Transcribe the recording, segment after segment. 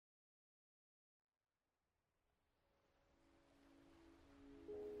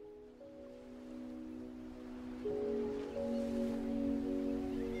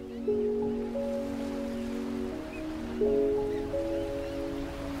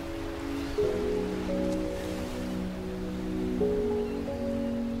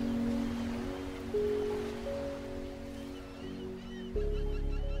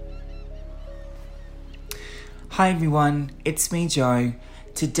Hi everyone, it's me Joe.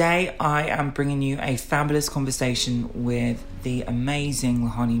 Today I am bringing you a fabulous conversation with the amazing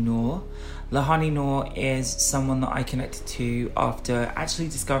Lahani Noor. Lahani Noor is someone that I connected to after actually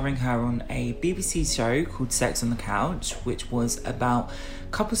discovering her on a BBC show called Sex on the Couch, which was about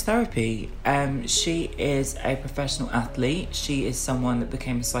couples therapy. She is a professional athlete. She is someone that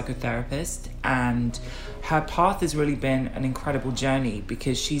became a psychotherapist, and her path has really been an incredible journey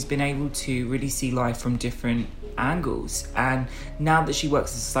because she's been able to really see life from different angles. And now that she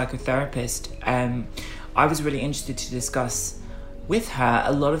works as a psychotherapist, I was really interested to discuss with her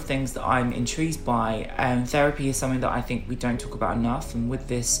a lot of things that I'm intrigued by. Therapy is something that I think we don't talk about enough, and with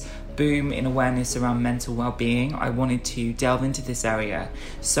this boom in awareness around mental well-being, I wanted to delve into this area.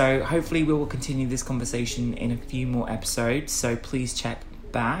 So hopefully we will continue this conversation in a few more episodes, so please check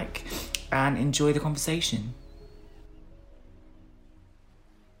back and enjoy the conversation.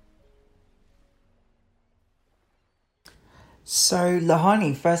 So,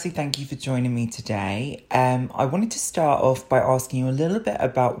 Lahani, firstly, thank you for joining me today. I wanted to start off by asking you a little bit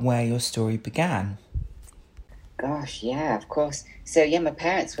about where your story began. Gosh, yeah, of course. So, yeah, my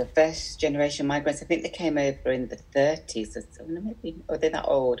parents were first-generation migrants. I think they came over in the 30s, or they're that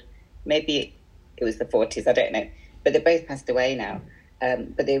old. Maybe it was the 40s, I don't know. But they both passed away now.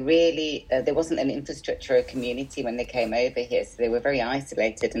 But they really, there wasn't an infrastructure or community when they came over here, so they were very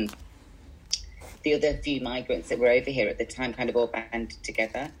isolated, and the other few migrants that were over here at the time kind of all banded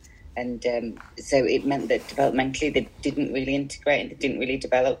together. And so it meant that developmentally they didn't really integrate and they didn't really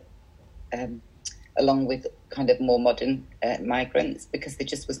develop along with kind of more modern migrants, because there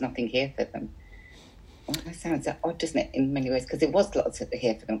just was nothing here for them. Well, that sounds odd, doesn't it, in many ways? Because there was lots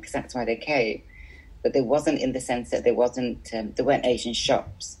here for them, because that's why they came. But there wasn't, in the sense that there weren't Asian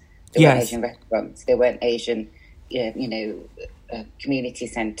shops, there weren't Asian restaurants, there weren't Asian, community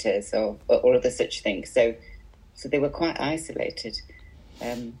centres or other such things. So they were quite isolated.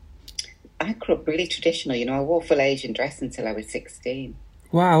 I grew up really traditional. I wore full Asian dress until I was 16.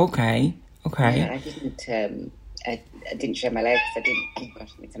 Wow. Okay. Yeah, I didn't show my legs. I didn't. Oh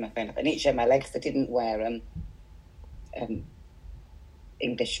gosh, let me turn my phone off. I didn't show my legs. I didn't wear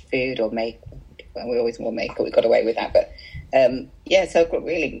English food or makeup. Well, we always wore makeup. We got away with that. But so I grew up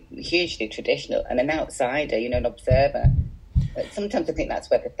really hugely traditional and an outsider. An observer. But sometimes I think that's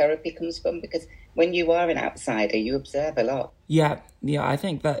where the therapy comes from, because when you are an outsider, you observe a lot. Yeah, I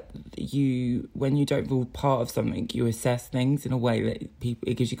think that when you don't feel part of something, you assess things in a way that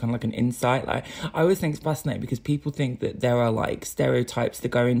it gives you kind of like an insight. Like, I always think it's fascinating because people think that there are like stereotypes that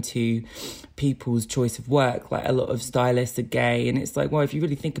go into people's choice of work. Like, a lot of stylists are gay, and it's like, well, if you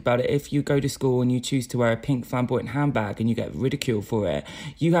really think about it, if you go to school and you choose to wear a pink flamboyant handbag and you get ridiculed for it,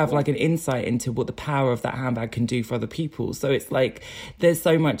 you have like an insight into what the power of that handbag can do for other people. So it's like there's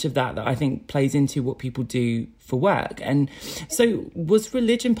so much of that I think plays into what people do for work. And so was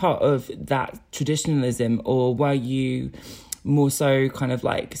religion part of that traditionalism, or were you more so kind of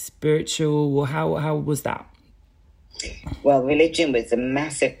like spiritual, or how was that? Well, religion was a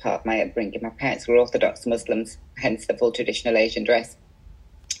massive part of my upbringing. My parents were Orthodox Muslims, hence the full traditional Asian dress.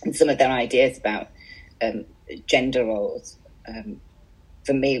 And some of their ideas about gender roles,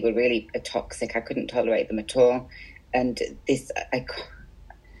 for me, were really toxic. I couldn't tolerate them at all. And this, I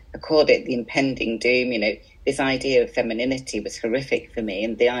called it the impending doom. This idea of femininity was horrific for me.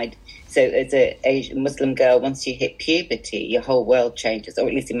 And so as a Asian Muslim girl, once you hit puberty, your whole world changes, or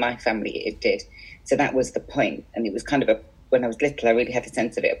at least in my family it did. So that was the point. And it was kind of when I was little, I really had a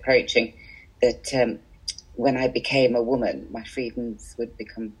sense of it approaching, that when I became a woman, my freedoms would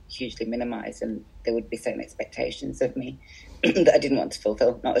become hugely minimised, and there would be certain expectations of me that I didn't want to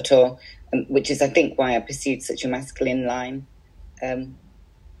fulfil, not at all, which is, I think, why I pursued such a masculine line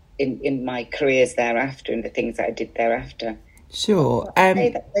in my careers thereafter and the things that I did thereafter. Sure.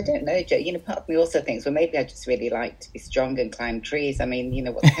 I don't know, Joe. Part of me also thinks, well, maybe I just really like to be strong and climb trees. I mean,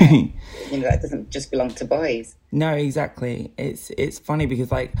 what the heck? That doesn't just belong to boys. No, exactly. It's funny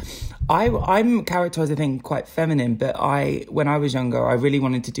because like I'm characterized, I think, quite feminine, but when I was younger, I really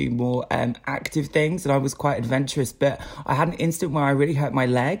wanted to do more active things, and I was quite adventurous, but I had an instant where I really hurt my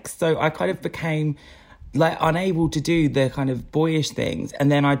legs, so I kind of became like unable to do the kind of boyish things,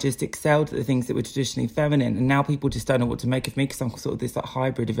 and then I just excelled at the things that were traditionally feminine, and now people just don't know what to make of me because I'm sort of this like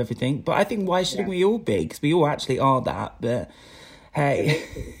hybrid of everything. But I think, why shouldn't we all be? Because we all actually are that. But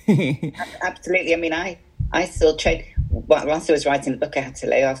hey, absolutely. I mean, I still train. Whilst I was writing the book, I had to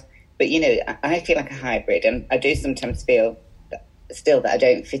lay off. But I feel like a hybrid, and I do sometimes feel still that I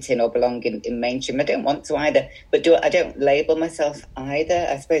don't fit in or belong in mainstream. I don't want to either, but I don't label myself either.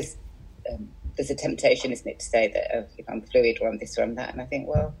 I suppose. There's a temptation, isn't it, to say that I'm fluid, or I'm this or I'm that, and I think,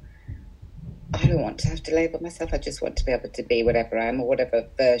 well, I don't want to have to label myself. I just want to be able to be whatever I am, or whatever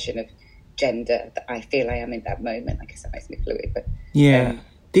version of gender that I feel I am in that moment. I guess that makes me fluid, but yeah.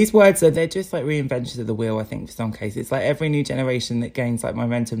 These words they're just like reinventions of the wheel, I think, for some cases. It's like every new generation that gains like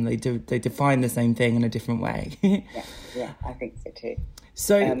momentum, they define the same thing in a different way. yeah, I think so too.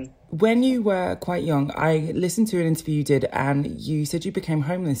 So when you were quite young, I listened to an interview you did and you said you became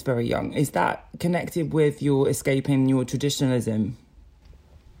homeless very young. Is that connected with your escaping your traditionalism?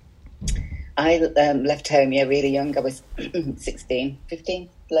 I left home, really young. I was 16,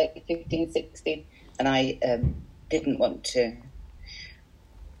 late 15, 16. And I didn't want to...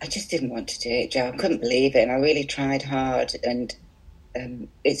 I just didn't want to do it, Joe. I couldn't believe it. And I really tried hard. And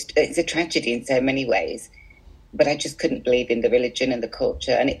it's a tragedy in so many ways. But I just couldn't believe in the religion and the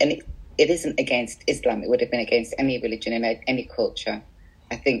culture. And it isn't against Islam. It would have been against any religion and any culture.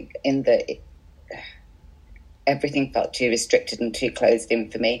 I think everything felt too restricted and too closed in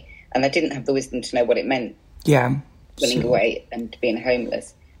for me. And I didn't have the wisdom to know what it meant. Yeah. Running away and being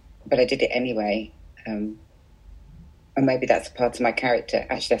homeless. But I did it anyway. And maybe that's a part of my character.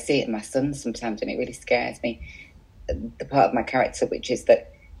 Actually, I see it in my son sometimes and it really scares me. The part of my character, which is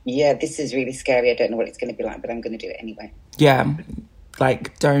that, yeah, this is really scary. I don't know what it's going to be like, but I'm going to do it anyway. Yeah.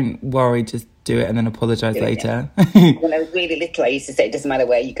 Like, don't worry, just do it and then apologise later. When I was really little, I used to say, it doesn't matter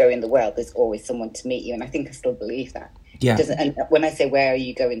where you go in the world, there's always someone to meet you. And I think I still believe that. Yeah. And when I say where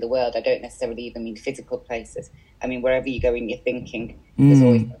you go in the world, I don't necessarily even mean physical places. I mean, wherever you go in your thinking, there's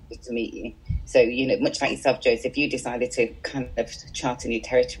always somebody to meet you. So, much like yourself, Joseph, you decided to kind of chart a new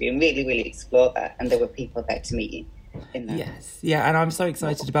territory and really, really explore that. And there were people there to meet you in that. Yes. Yeah, and I'm so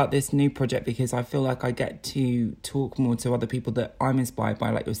excited about this new project because I feel like I get to talk more to other people that I'm inspired by,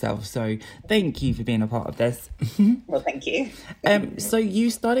 like yourself. So thank you for being a part of this. Well, thank you. So you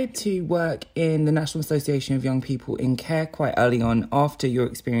started to work in the National Association of Young People in Care quite early on after your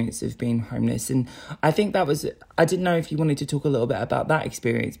experience of being homeless. And I think I didn't know if you wanted to talk a little bit about that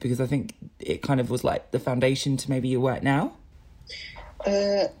experience because I think it kind of was like the foundation to maybe your work now.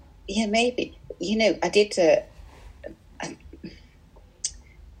 Yeah, maybe. I did...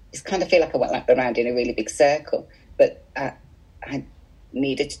 I kind of feel like I went around in a really big circle, but I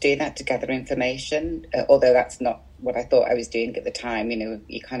needed to do that to gather information, although that's not what I thought I was doing at the time.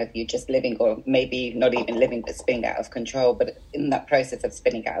 You're just living, or maybe not even living, but spinning out of control. But in that process of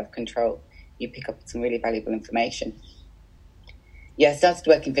spinning out of control, you pick up some really valuable information. Yeah, I started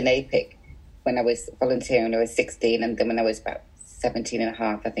working for NAPIC when I was volunteering when I was 16, and then when I was about 17 and a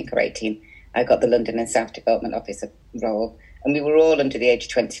half, I think, or 18, I got the London and South Development Officer role. And we were all under the age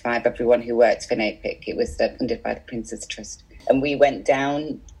of 25, everyone who worked for NAPIC. It was funded by the Prince's Trust. And we went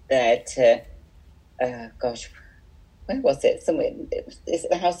down there to, where was it? Somewhere, is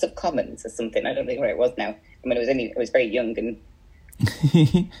it the House of Commons or something? I don't know where it was now. I mean, I was very young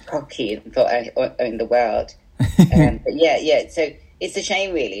and cocky and thought I owned the world. But yeah. So it's a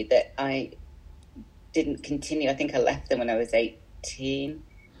shame, really, that I didn't continue. I think I left them when I was 18.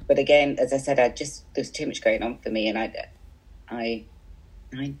 But again, as I said, there was too much going on for me, and I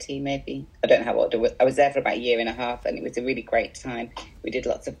 19 maybe. I don't know how old I was. I was there for about a year and a half, and it was a really great time. We did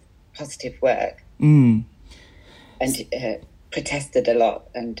lots of positive work and protested a lot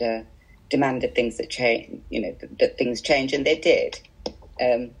and demanded things that change. That things change, and they did.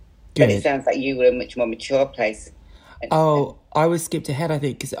 But it sounds like you were a much more mature place. Oh, I was skipped ahead, I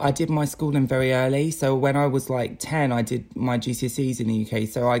think, because I did my schooling very early. So when I was like 10, I did my GCSEs in the UK.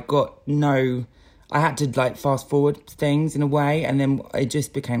 So I had to like fast forward things in a way. And then it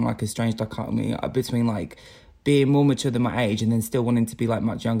just became like a strange dichotomy between like being more mature than my age and then still wanting to be like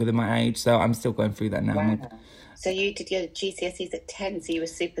much younger than my age. So I'm still going through that now. Wow. So you did your GCSEs at 10, so you were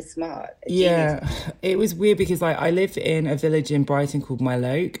super smart. Yeah, it was weird because I lived in a village in Brighton called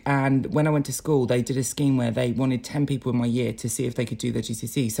Myloke, and when I went to school, they did a scheme where they wanted 10 people in my year to see if they could do their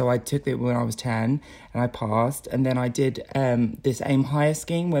GCSE. So I took it when I was 10, and I passed, and then I did this Aim Higher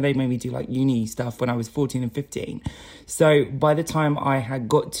scheme where they made me do like uni stuff when I was 14 and 15. So by the time I had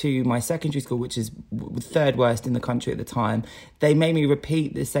got to my secondary school, which is third worst in the country at the time, they made me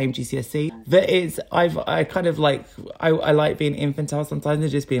repeat the same GCSE. But I kind of like, I like being infantile sometimes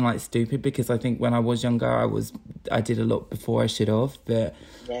and just being like stupid, because I think when I was younger, I did a lot before I should have. But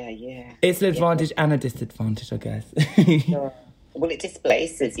yeah, it's an advantage and a disadvantage, I guess. Sure. Well, it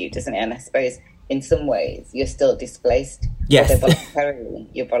displaces you, doesn't it? And I suppose in some ways you're still displaced. Yes.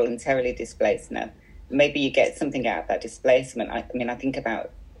 You're voluntarily displaced now. Maybe you get something out of that displacement. I think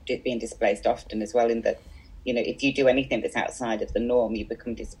about being displaced often as well, in that, if you do anything that's outside of the norm, you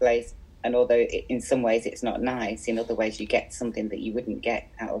become displaced. And although in some ways it's not nice, in other ways you get something that you wouldn't get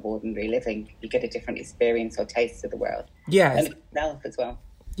out of ordinary living. You get a different experience or taste of the world. Yes. And yourself as well.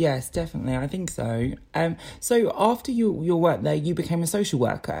 Yes, definitely. I think so. So after your work there, you became a social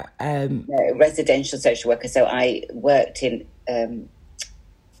worker. Residential social worker. So I worked in.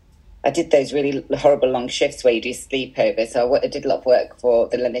 I did those really horrible long shifts where you do sleepover. So I did a lot of work for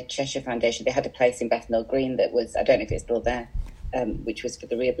the Leonard Cheshire Foundation. They had a place in Bethnal Green that was, I don't know if it's still there, which was for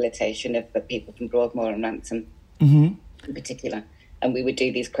the rehabilitation of the people from Broadmoor and Ransom in particular. And we would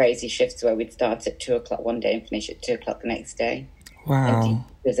do these crazy shifts where we'd start at 2:00 one day and finish at 2:00 the next day. Wow. And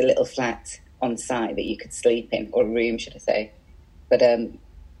there's a little flat on site that you could sleep in, or a room, should I say. But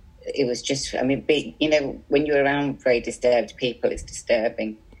it was just, I mean, when you're around very disturbed people, it's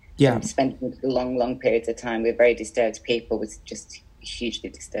disturbing. Yeah. Spending long periods of time with very disturbed people was just hugely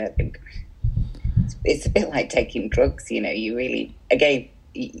disturbing. It's a bit like taking drugs, you really, again,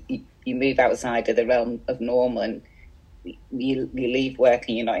 you move outside of the realm of normal, and you leave work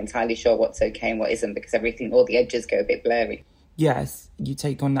and you're not entirely sure what's okay and what isn't, because all the edges go a bit blurry. Yes, you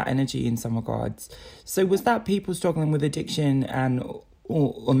take on that energy in some regards. So was that people struggling with addiction and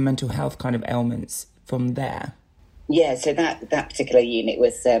or mental health kind of ailments from there? Yeah, so that particular unit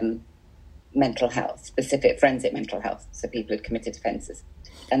was mental health, specific forensic mental health, so people who'd committed offences.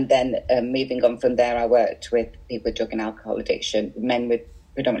 And then moving on from there, I worked with people with drug and alcohol addiction,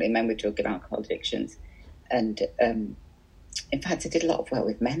 predominantly men with drug and alcohol addictions. And in fact, I did a lot of work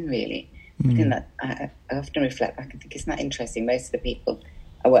with men, really. I think that I often reflect back and think, isn't that interesting? Most of the people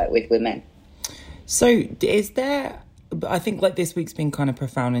I work with were men. So is there... I think like this week's been kind of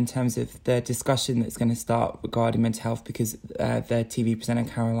profound in terms of the discussion that's going to start regarding mental health, because the TV presenter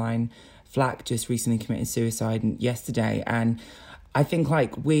Caroline Flack just recently committed suicide yesterday. And I think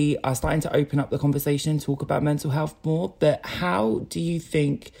like we are starting to open up the conversation and talk about mental health more. But how do you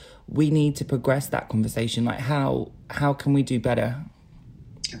think we need to progress that conversation? Like how can we do better?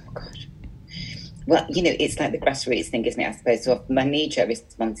 Oh, God. Well, it's like the grassroots thing, isn't it, I suppose? So my knee-jerk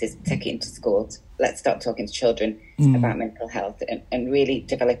response is take it into schools. Let's start talking to children about mental health and really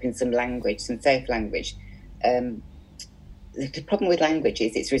developing some language, some safe language. The problem with language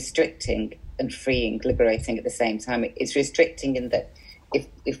is it's restricting and freeing, liberating at the same time. It's restricting in that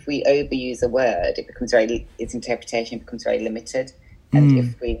if we overuse a word, its interpretation becomes very limited. And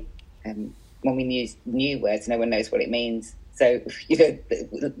if we, when we use new words, no one knows what it means. So,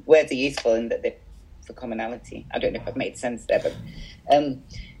 words are useful in that they're for commonality. I don't know if I've made sense there, but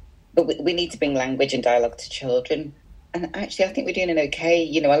we need to bring language and dialogue to children. And actually, I think we're doing an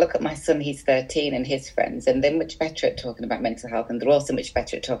okay. I look at my son, he's 13, and his friends, and they're much better at talking about mental health, and they're also much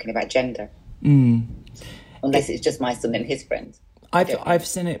better at talking about gender. Unless it's just my son and his friends. I've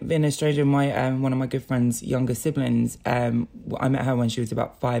seen it in Australia. My one of my good friends' younger siblings. I met her when she was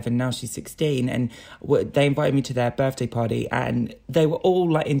about 5, and now she's 16. And they invited me to their birthday party, and they were all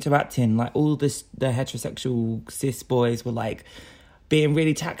like interacting. Like all the heterosexual cis boys were like being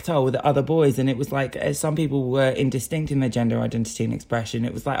really tactile with the other boys, and it was like some people were indistinct in their gender identity and expression.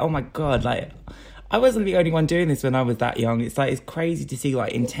 It was like, oh my God, like I wasn't the only one doing this when I was that young. It's like, it's crazy to see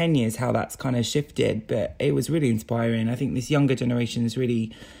like in 10 years how that's kind of shifted, but it was really inspiring. I think this younger generation is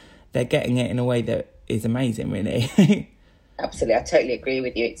really, they're getting it in a way that is amazing, really. Absolutely. I totally agree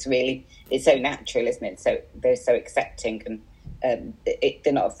with you. It's so natural, isn't it? So they're so accepting, and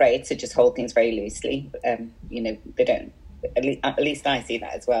they're not afraid to just hold things very loosely. They don't, at least I see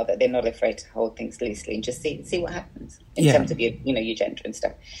that as well, that they're not afraid to hold things loosely and just see what happens in terms of your gender and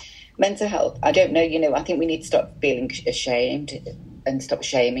stuff. Mental health, I don't know, I think we need to stop feeling ashamed and stop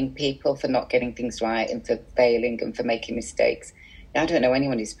shaming people for not getting things right and for failing and for making mistakes. I don't know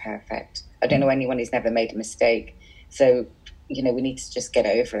anyone who's perfect. I don't know anyone who's never made a mistake. So, we need to just get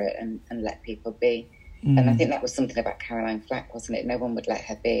over it and let people be. And I think that was something about Caroline Flack, wasn't it? No one would let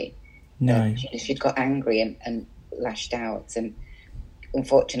her be. No. She'd got angry and lashed out. And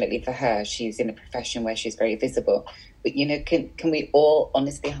unfortunately for her, she's in a profession where she's very visible. But, can we all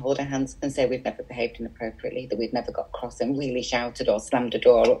honestly hold our hands up and say we've never behaved inappropriately, that we've never got cross and really shouted or slammed a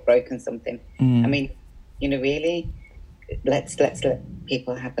door or broken something? I mean, really, let's let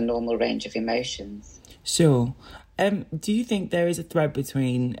people have a normal range of emotions. Sure. Do you think there is a thread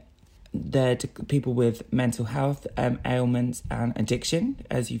between the people with mental health ailments and addiction,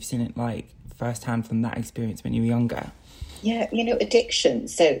 as you've seen it like firsthand from that experience when you were younger? Yeah, addiction.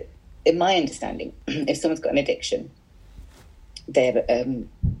 So in my understanding, if someone's got an addiction, they're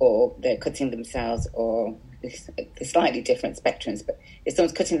cutting themselves, or they're slightly different spectrums, but if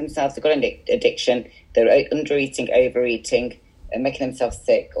someone's cutting themselves, they've got an addiction, they're undereating, overeating, and making themselves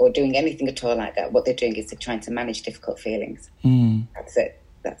sick, or doing anything at all like that, what they're doing is they're trying to manage difficult feelings. That's it.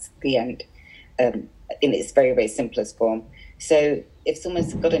 That's the end. In its very, very simplest form. So if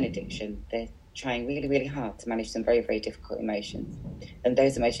someone's got an addiction, they're trying really, really hard to manage some very, very difficult emotions. And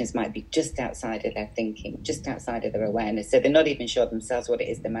those emotions might be just outside of their thinking, just outside of their awareness. So they're not even sure themselves what it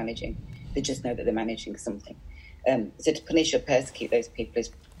is they're managing. They just know that they're managing something. So to punish or persecute those people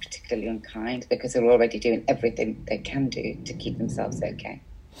is particularly unkind, because they're already doing everything they can do to keep themselves okay.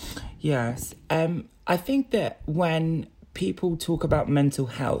 Yes. I think that when people talk about mental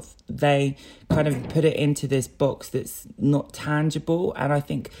health, they kind of put it into this box that's not tangible. And I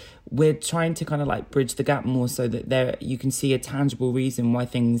think we're trying to kind of like bridge the gap more so that you can see a tangible reason why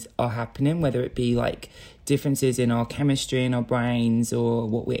things are happening, whether it be like differences in our chemistry in our brains, or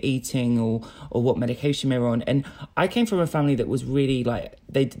what we're eating, or what medication we're on. And I came from a family that was really like,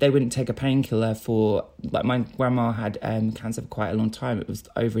 they wouldn't take a painkiller for, like, my grandma had cancer for quite a long time. It was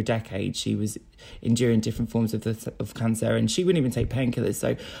over a decade. She was enduring different forms of cancer, and she wouldn't even take painkillers.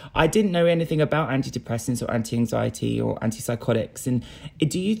 So I didn't know anything about antidepressants or anti-anxiety or antipsychotics. And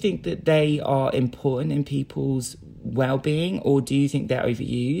do you think that they are important in people's well-being, or do you think they're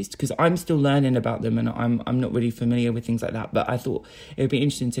overused? Because I'm still learning about them, and I'm not really familiar with things like that, but I thought it would be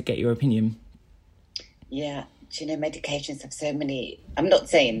interesting to get your opinion. Yeah, do you know, medications have so many. I'm not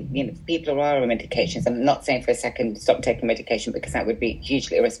saying, you know, people who are on medications, I'm not saying for a second stop taking medication, because that would be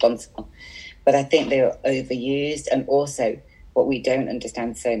hugely irresponsible, but I think they're overused. And also what we don't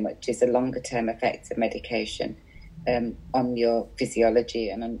understand so much is the longer term effects of medication on your physiology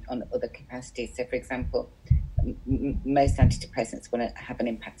and on other capacities. So for example, most antidepressants want to have an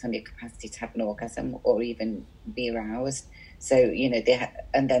impact on your capacity to have an orgasm or even be aroused. So, you know,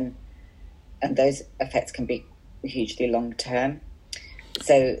 and those effects can be hugely long term.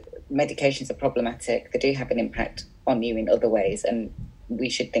 So medications are problematic. They do have an impact on you in other ways, and we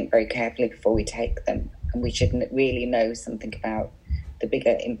should think very carefully before we take them. And we should really know something about the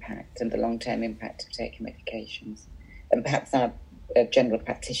bigger impact and the long term impact of taking medications. And perhaps our general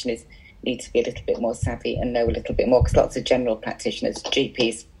practitioners need to be a little bit more savvy and know a little bit more, because lots of general practitioners,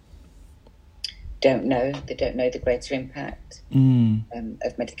 GPs, don't know. They don't know the greater impact of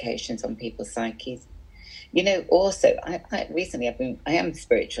medications on people's psyches. You know, also, I recently I am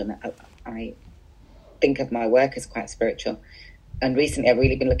spiritual. I think of my work as quite spiritual. And recently I've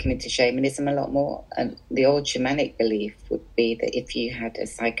really been looking into shamanism a lot more. And the old shamanic belief would be that if you had a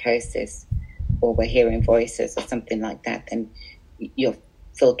psychosis or were hearing voices or something like that, then your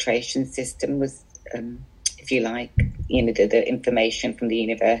filtration system was, if you like, you know, the information from the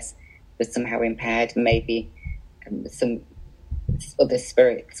universe was somehow impaired. Maybe some other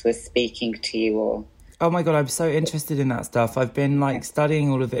spirits were speaking to you, or... Oh my God, I'm so interested in that stuff. I've been like studying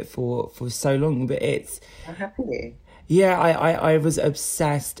all of it for so long, but it's... How happy are you? Yeah, I was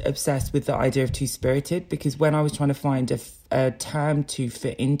obsessed with the idea of two-spirited, because when I was trying to find a term to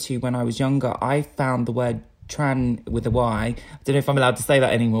fit into when I was younger, I found the word tran with a Y. I don't know if I'm allowed to say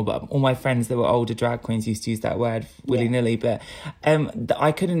that anymore, but all my friends that were older drag queens used to use that word willy-nilly. But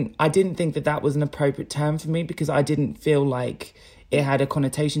I didn't think that was an appropriate term for me, because I didn't feel like it had a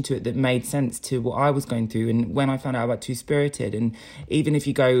connotation to it that made sense to what I was going through. And when I found out about two-spirited, and even if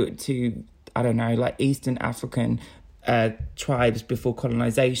you go to, I don't know, like Eastern African tribes before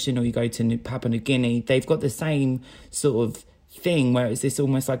colonization, or you go to Papua New Guinea, they've got the same sort of thing where it's this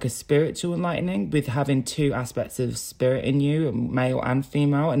almost like a spiritual enlightening with having two aspects of spirit in you, male and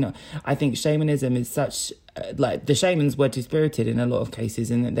female. And I think shamanism is such like the shamans were two-spirited in a lot of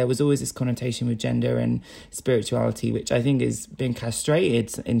cases, and there was always this connotation with gender and spirituality, which I think is been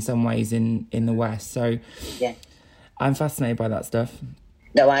castrated in some ways in the West. So yeah, I'm fascinated by that stuff.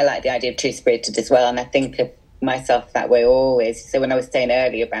 No, I like the idea of two-spirited as well, and I think of myself that way always. So when I was saying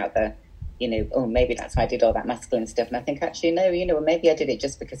earlier about the, you know, oh, maybe that's why I did all that masculine stuff, and I think actually no, you know, maybe I did it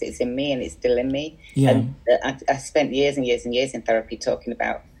just because it's in me and it's still in me. Yeah. And I spent years and years and years in therapy talking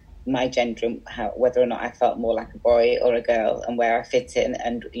about my gender and whether or not I felt more like a boy or a girl, and where I fit in,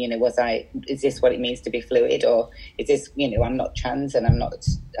 and you know, is this what it means to be fluid, or is this, you know, I'm not trans and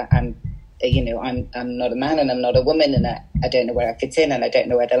I'm you know, I'm not a man and I'm not a woman, and I don't know where I fit in, and I don't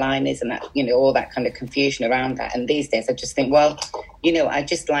know where the line is, and that, you know, all that kind of confusion around that. And these days I just think, well, you know, I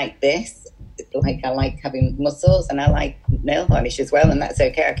just like this, like I like having muscles and I like nail varnish as well, and that's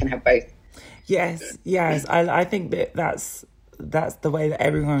okay. I can have both. Yes. I think that's the way that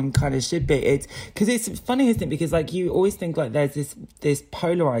everyone kind of should be. It's because it's funny, isn't it? Because like you always think like there's this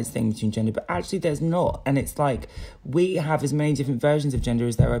polarized thing between gender, but actually there's not. And it's like we have as many different versions of gender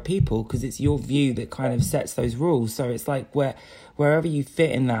as there are people, because it's your view that kind of sets those rules. So it's like wherever you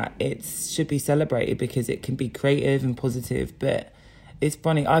fit in that, it should be celebrated, because it can be creative and positive. But it's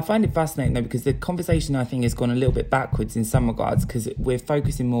funny. I find it fascinating though, because the conversation I think has gone a little bit backwards in some regards, because we're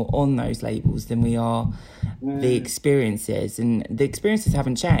focusing more on those labels than we are the experiences, and the experiences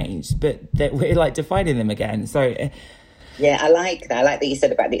haven't changed, but we're like defining them again. So yeah, I like that. I like that you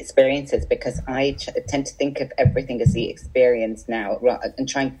said about the experiences, because I tend to think of everything as the experience now, and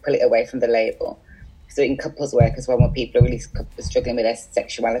try and pull it away from the label. So in couples work as well, when people are really struggling with their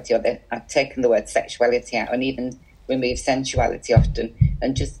sexuality, or I've taken the word sexuality out and even remove sensuality often,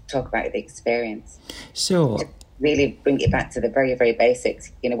 and just talk about the experience. Sure. Just really bring it back to the very, very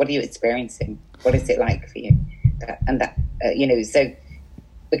basics. You know, what are you experiencing? What is it like for you? So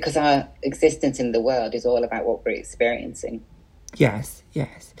because our existence in the world is all about what we're experiencing. Yes.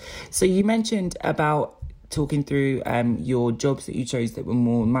 So you mentioned about talking through your jobs that you chose that were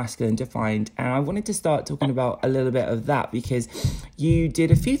more masculine defined, and I wanted to start talking about a little bit of that, because you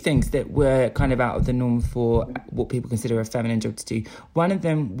did a few things that were kind of out of the norm for what people consider a feminine job to do. One of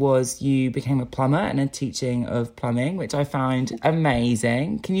them was you became a plumber and a teaching of plumbing, which I found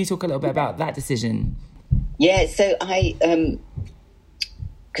amazing. Can you talk a little bit about that decision? Yeah, so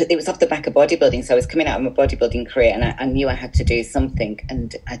it was off the back of bodybuilding, so I was coming out of my bodybuilding career, and I knew I had to do something,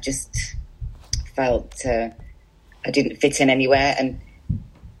 and I just felt I didn't fit in anywhere, and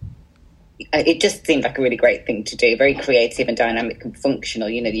it just seemed like a really great thing to do, very creative and dynamic and functional.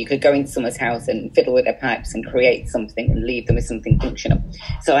 You know, you could go into someone's house and fiddle with their pipes and create something and leave them with something functional.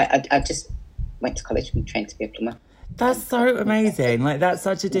 So I just went to college and trained to be a plumber. That's so amazing. Like, that's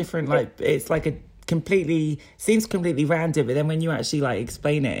such a different, like, it's like a seems completely random, but then when you actually like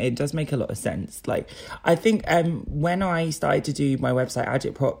explain it, it does make a lot of sense. Like, I think when I started to do my website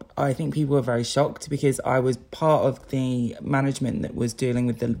Agitprop, I think people were very shocked, because I was part of the management that was dealing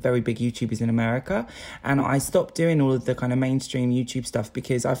with the very big YouTubers in America, and I stopped doing all of the kind of mainstream YouTube stuff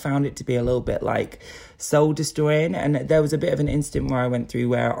because I found it to be a little bit like soul destroying. And there was a bit of an incident where I went through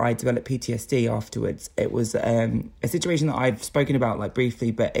where I developed PTSD afterwards. It was a situation that I've spoken about like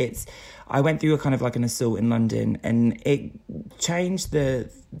briefly, but I went through a kind of like an assault in London, and it changed the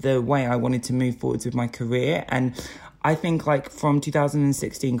way I wanted to move forwards with my career. And I think like from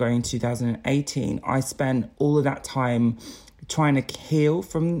 2016 going to 2018, I spent all of that time trying to heal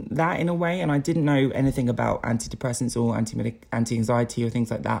from that in a way, and I didn't know anything about antidepressants or anti-anxiety or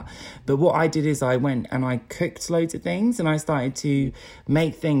things like that. But what I did is I went and I cooked loads of things, and I started to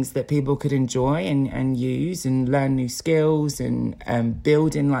make things that people could enjoy and use and learn new skills, and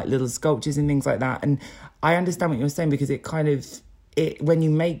build in like little sculptures and things like that. And I understand what you're saying, because when you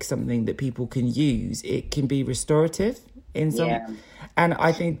make something that people can use, it can be restorative in some. Yeah. And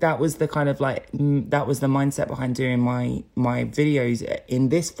I think that was the kind of like, that was the mindset behind doing my videos in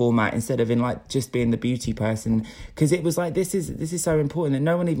this format, instead of in like just being the beauty person. Because it was like, this is so important, that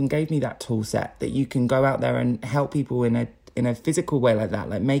no one even gave me that tool set, that you can go out there and help people in a physical way like that,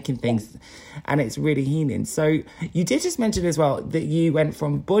 like making things, and it's really healing. So you did just mention as well that you went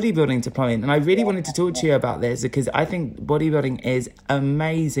from bodybuilding to plumbing, and I really wanted to talk to you about this, because I think bodybuilding is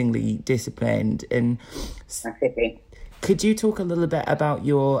amazingly disciplined. And could you talk a little bit about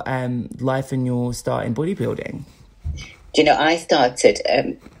your life and your start in bodybuilding? Do you know, I started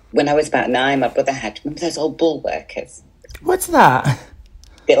when I was about 9. My brother remember those old bull workers? What's that?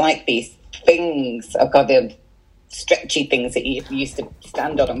 They're like these things. I've got the stretchy things that you used to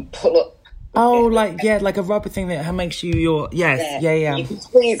stand on and pull up. Oh, like a rubber thing that makes you your yeah. You can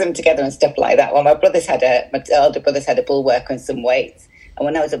squeeze them together and stuff like that. Well, my elder brothers had a bull worker and some weights. And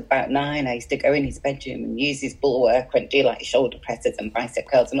when I was about 9, I used to go in his bedroom and use his bull worker and do like shoulder presses and bicep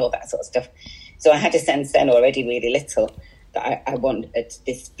curls and all that sort of stuff. So I had a sense then, already really little, that I wanted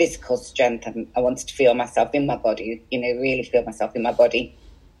this physical strength, and I wanted to feel myself in my body, you know, really feel myself in my body.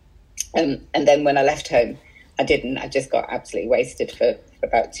 And then when I left home, I didn't. I just got absolutely wasted for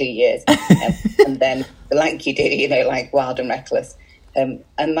about 2 years. And then, like you do, you know, like wild and reckless. And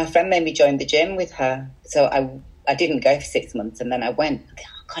my friend made me join the gym with her. So I didn't go for 6 months, and then I went.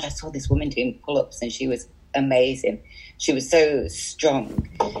 Oh God, I saw this woman doing pull-ups, and she was amazing. She was so strong,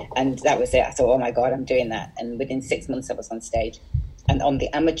 and that was it. I thought, oh my God, I'm doing that. And within 6 months, I was on stage, and on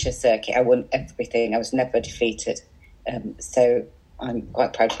the amateur circuit, I won everything. I was never defeated, so I'm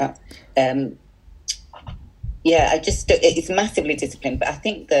quite proud of that. It's massively disciplined, but I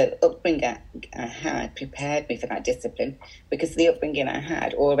think the upbringing I had prepared me for that discipline, because the upbringing I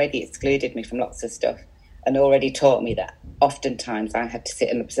had already excluded me from lots of stuff, and already taught me that oftentimes I had to sit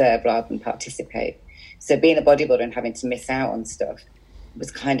and observe rather than participate. So being a bodybuilder and having to miss out on stuff was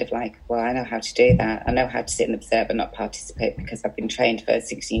kind of like, well, I know how to do that. I know how to sit and observe and not participate, because I've been trained for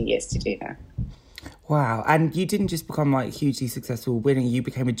 16 years to do that. Wow. And you didn't just become like hugely successful winning, you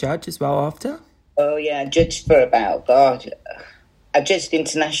became a judge as well after? Oh yeah, I judged for I judged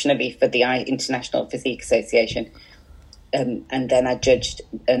internationally for the International Physique Association. And then I judged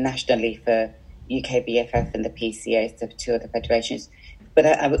nationally for UKBFF and the PCA, so two other federations. But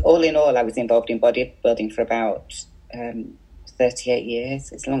all in all, I was involved in bodybuilding for about 38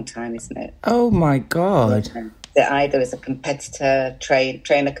 years. It's a long time, isn't it? Oh my God. Either as a competitor,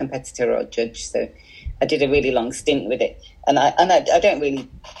 trainer, competitor, or judge. So I did a really long stint with it. And I don't really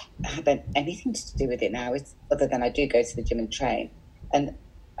have anything to do with it now, other than I do go to the gym and train. And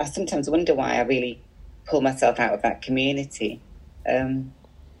I sometimes wonder why I really pull myself out of that community. I mean,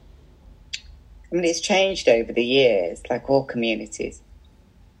 it's changed over the years, like all communities.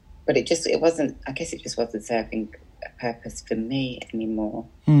 But it just wasn't serving a purpose for me anymore.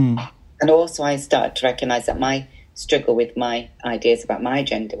 Mm. And also I started to recognise that my struggle with my ideas about my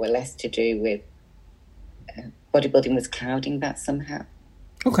gender were less to do with bodybuilding was clouding that somehow.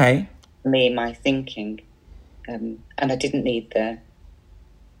 Okay. My thinking. And I didn't need the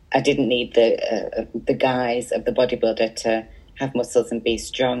guise of the bodybuilder to have muscles and be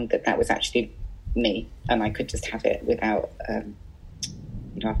strong, that was actually me. And I could just have it without...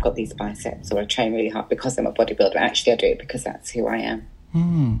 I've got these biceps, or I train really hard because I'm a bodybuilder. Actually, I do it because that's who I am.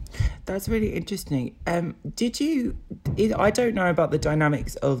 That's really interesting. I don't know about the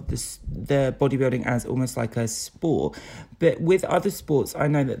dynamics of the bodybuilding as almost like a sport, but with other sports, I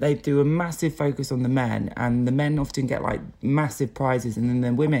know that they do a massive focus on the men, and the men often get like massive prizes, and then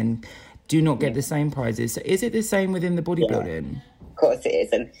the women do not get the same prizes. So is it the same within the bodybuilding? Yeah, of course it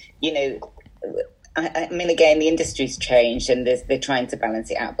is. And, I mean, again, the industry's changed and they're trying to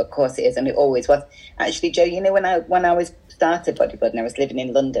balance it out, but of course it is, and it always was. Actually, Joe, when I was started bodybuilding, I was living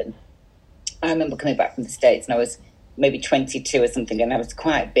in London. I remember coming back from the States, and I was maybe 22 or something, and I was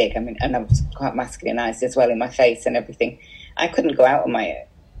quite big. I mean, and I was quite masculinized as well in my face and everything. I couldn't go out on my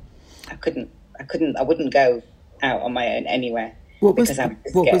own. I wouldn't go out on my own anywhere. What was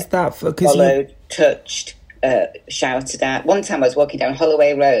that for? Followed, touched, shouted at. One time I was walking down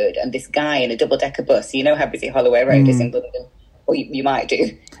Holloway Road, and this guy in a double-decker bus, you know how busy Holloway Road is in London, or you might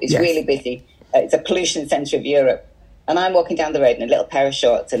do. It's really busy. It's a pollution centre of Europe. And I'm walking down the road in a little pair of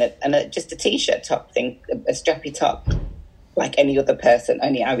shorts and just a T-shirt top thing, a strappy top, like any other person,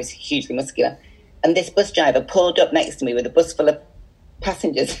 only I was hugely muscular. And this bus driver pulled up next to me with a bus full of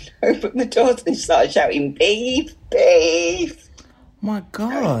passengers and opened the doors and started shouting, "Beef, beef!" My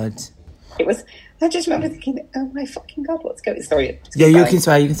God. I just remember thinking, oh my fucking God, what's going on? Sorry. Yeah, you can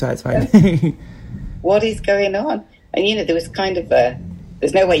swear, it's fine. What is going on? And, there was kind of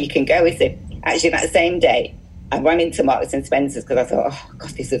there's no way you can go, is there? Actually, that same day, I ran into Marks and Spencer's because I thought, oh,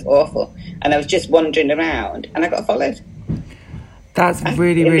 God, this is awful. And I was just wandering around and I got followed. That's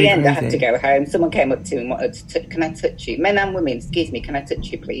really, really crazy. In the end, crazy. I had to go home. Someone came up to me and wanted can I touch you? Men and women, excuse me, can I touch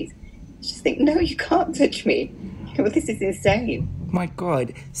you, please? I just think, no, you can't touch me. Well, this is insane. My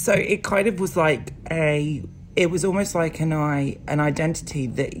God. So it kind of was like it was almost like an identity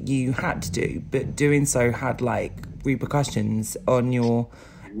that you had to do, but doing so had like repercussions on your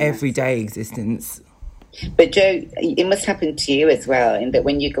everyday existence. But Joe, it must happen to you as well, in that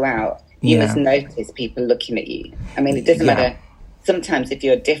when you go out, you must notice people looking at you. I mean, it doesn't matter. Sometimes if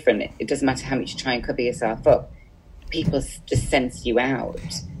you're different, it doesn't matter how much you try and cover yourself up. People just sense you out.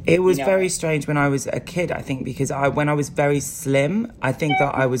 It was very strange when I was a kid, I think, because when I was very slim, I think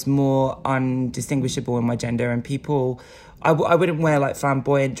that I was more undistinguishable in my gender, and people... I wouldn't wear like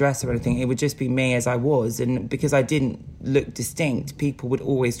flamboyant dress or anything. It would just be me as I was. And because I didn't look distinct, people would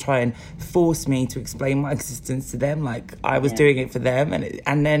always try and force me to explain my existence to them. Like I was doing it for them.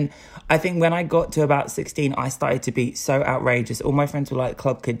 And then I think when I got to about 16, I started to be so outrageous. All my friends were like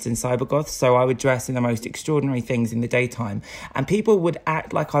club kids and cybergoths. So I would dress in the most extraordinary things in the daytime. And people would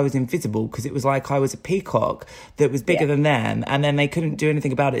act like I was invisible because it was like I was a peacock that was bigger than them. And then they couldn't do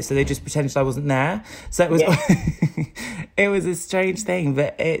anything about it. So they just pretended I wasn't there. So it was... It was a strange thing,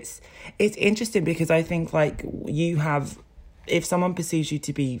 but it's interesting because I think like if someone perceives you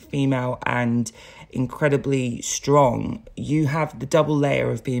to be female and incredibly strong, you have the double layer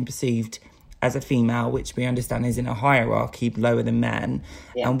of being perceived as a female, which we understand is in a hierarchy lower than men,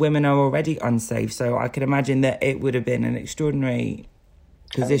 and women are already unsafe. So I could imagine that it would have been an extraordinary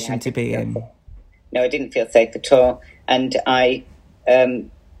position to be in. No, I didn't feel safe at all. And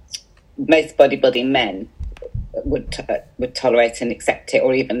most bodybuilding men would tolerate and accept it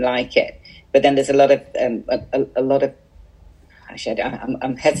or even like it, but then there's a lot of actually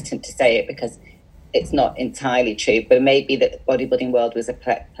I'm hesitant to say it because it's not entirely true, but maybe that the bodybuilding world was a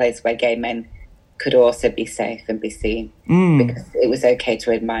place where gay men could also be safe and be seen because it was okay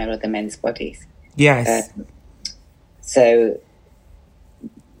to admire other men's bodies. So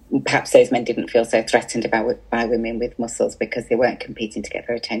perhaps those men didn't feel so threatened by women with muscles because they weren't competing to get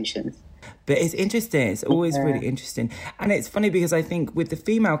their attentions. But it's interesting. It's always really interesting. And it's funny because I think with the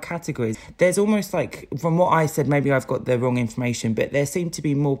female categories, there's almost like, from what I said, maybe I've got the wrong information, but there seemed to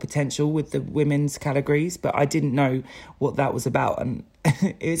be more potential with the women's categories, but I didn't know what that was about. And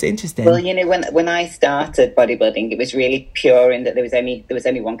it was interesting. Well, you know, when I started bodybuilding, it was really pure in that there was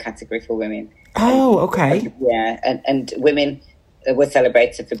only one category for women. Oh, okay. Yeah, and women were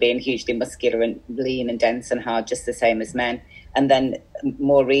celebrated for being hugely muscular and lean and dense and hard, just the same as men. And then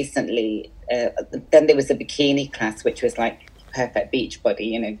more recently, then there was a bikini class, which was like perfect beach body,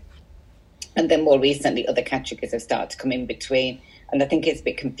 you know. And then more recently, other categories have started to come in between. And I think it's a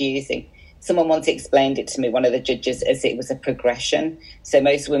bit confusing. Someone once explained it to me, one of the judges, as it was a progression. So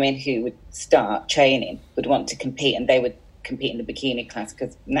most women who would start training would want to compete, and they would compete in the bikini class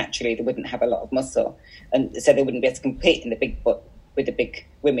because naturally they wouldn't have a lot of muscle. And so they wouldn't be able to compete in with the big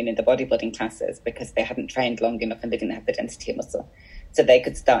women in the bodybuilding classes because they hadn't trained long enough and they didn't have the density of muscle. So they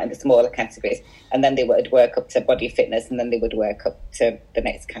could start in the smaller categories, and then they would work up to body fitness, and then they would work up to the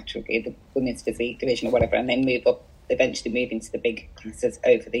next category, the women's physique division or whatever, and then eventually move into the big classes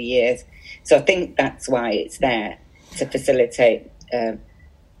over the years. So I think that's why it's there, to facilitate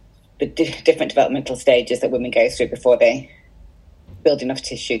the different developmental stages that women go through before they build enough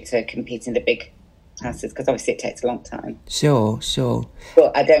tissue to compete in the big classes, because obviously it takes a long time. Sure.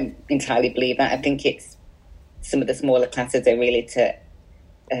 But I don't entirely believe that. I think it's some of the smaller classes are really to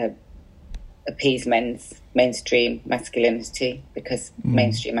appease mainstream masculinity, because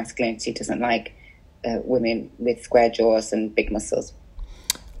mainstream masculinity doesn't like women with square jaws and big muscles.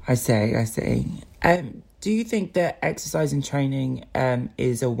 I see. Do you think that exercise and training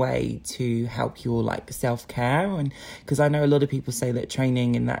is a way to help your like self-care? And because I know a lot of people say that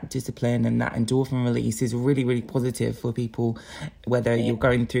training and that discipline and that endorphin release is really, really positive for people, whether you're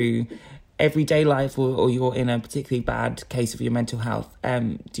going through everyday life or you're in a particularly bad case of your mental health.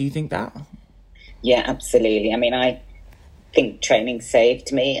 Do you think that? Yeah, absolutely. I mean, I think training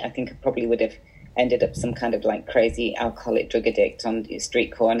saved me. I think I probably would have ended up some kind of like crazy alcoholic drug addict on the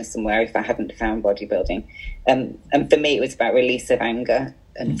street corner somewhere if I hadn't found bodybuilding. And for me, it was about release of anger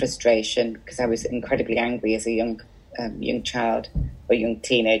and frustration, because I was incredibly angry as a young child, or young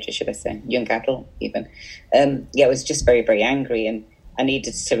teenager, should I say, young adult even. I was just very, very angry, and I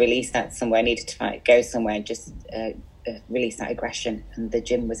needed to release that somewhere. I needed to go somewhere and just release that aggression, and the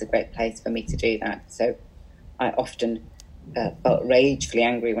gym was a great place for me to do that. So I often felt ragefully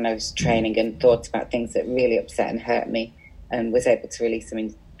angry when I was training and thought about things that really upset and hurt me, and was able to release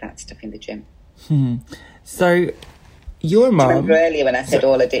that stuff in the gym. So your mum... Remember earlier when I said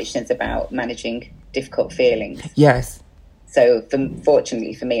all addiction is about managing difficult feelings? Yes. So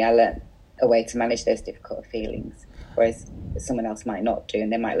fortunately for me, I learned a way to manage those difficult feelings, whereas someone else might not do,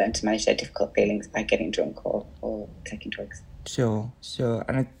 and they might learn to manage their difficult feelings by getting drunk or taking drugs. Sure.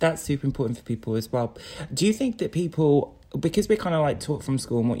 And that's super important for people as well. Do you think that people, because we're kind of like taught from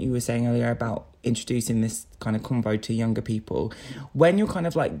school, and what you were saying earlier about introducing this kind of convo to younger people, when you're kind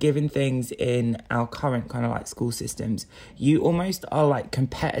of like given things in our current kind of like school systems, you almost are like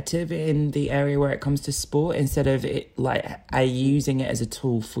competitive in the area where it comes to sport, instead of it like using it as a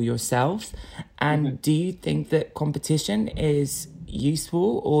tool for yourself. And do you think that competition is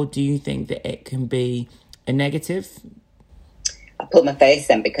useful, or do you think that it can be a negative? I put my face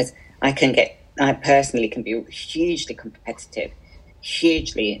in, because I personally can be hugely competitive,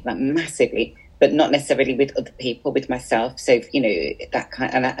 hugely, like massively, but not necessarily with other people, with myself. So, you know, that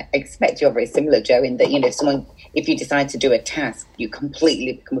kind, and I expect you're very similar, Joe, in that, you know, if you decide to do a task, you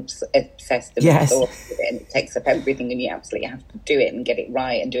completely become obsessed and absorbed with it, and it takes up everything, and you absolutely have to do it and get it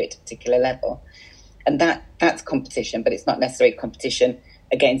right and do it to a particular level. And that's competition, but it's not necessarily competition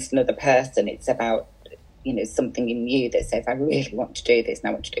against another person. It's about, you know, something in you that says, I really want to do this, and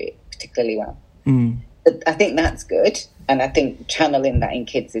I want to do it particularly well. But I think that's good, and I think channeling that in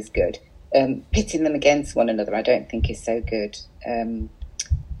kids is good. Pitting them against one another, I don't think is so good.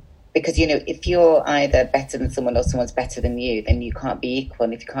 Because, you know, if you're either better than someone or someone's better than you, then you can't be equal.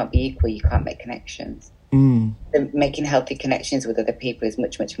 And if you can't be equal, you can't make connections. Making healthy connections with other people is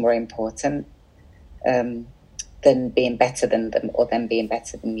much, much more important than being better than them or them being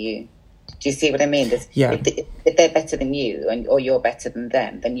better than you. Do you see what I mean? If they're better than you, or you're better than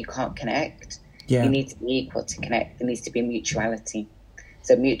them, then you can't connect. You need to be equal to connect. There needs to be mutuality.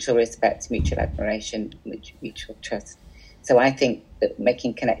 So mutual respect, mutual admiration, mutual trust. So I think that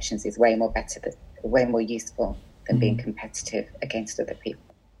making connections is way more useful than being competitive against other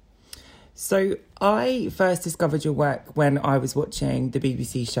people. So I first discovered your work when I was watching the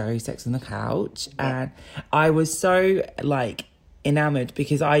BBC show Sex on the Couch, and I was so like enamored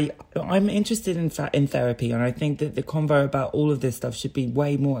because I'm interested in therapy, and I think that the convo about all of this stuff should be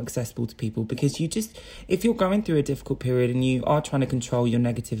way more accessible to people, because if you're going through a difficult period and you are trying to control your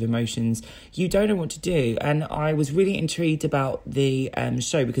negative emotions, you don't know what to do. And I was really intrigued about the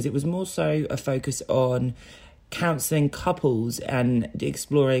show because it was more so a focus on counselling couples and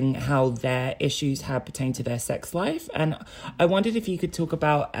exploring how their issues have pertained to their sex life. And I wondered if you could talk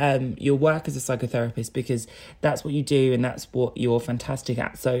about your work as a psychotherapist, because that's what you do and that's what you're fantastic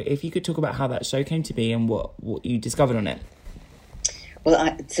at. So if you could talk about how that show came to be and what you discovered on it.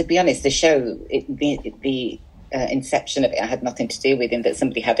 Well, to be honest, the show, the inception of it, I had nothing to do with, in that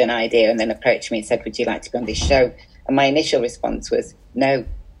somebody had an idea and then approached me and said, would you like to be on this show? And my initial response was no,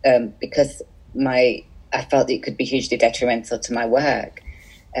 because I felt it could be hugely detrimental to my work.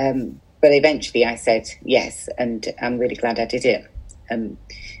 But eventually I said yes, and I'm really glad I did it.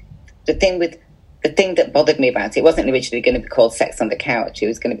 The thing that bothered me about it wasn't originally going to be called Sex on the Couch. It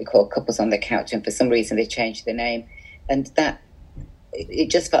was going to be called Couples on the Couch, and for some reason they changed the name. And that, it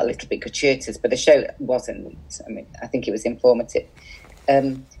just felt a little bit gratuitous, but the show wasn't. I mean, I think it was informative.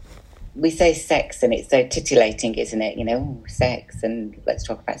 We say sex and it's so titillating, isn't it? You know, sex, and let's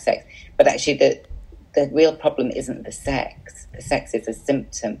talk about sex. But actually the real problem isn't the sex. The sex is a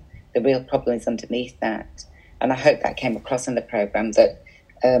symptom. The real problem is underneath that. And I hope that came across in the programme, that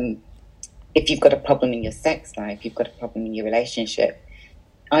if you've got a problem in your sex life, you've got a problem in your relationship.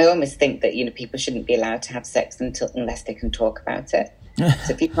 I almost think that, you know, people shouldn't be allowed to have sex unless they can talk about it.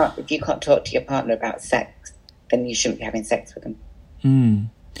 So if you can't talk to your partner about sex, then you shouldn't be having sex with them.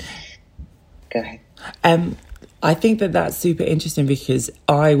 Go ahead. I think that's super interesting, because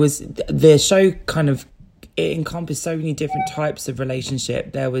the show kind of, it encompassed so many different types of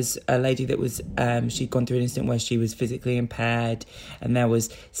relationship. There was a lady that was, she'd gone through an incident where she was physically impaired, and there was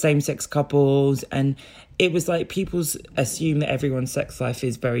same-sex couples, and it was like people assume that everyone's sex life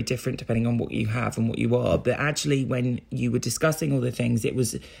is very different depending on what you have and what you are. But actually, when you were discussing all the things, it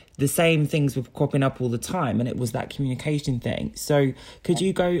was the same things were cropping up all the time, and it was that communication thing. So could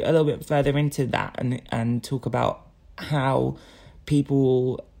you go a little bit further into that and talk about how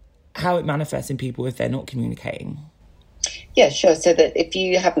it manifests in people if they're not communicating? Yeah, sure. So that if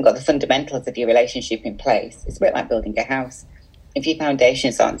you haven't got the fundamentals of your relationship in place, it's a bit like building a house. If your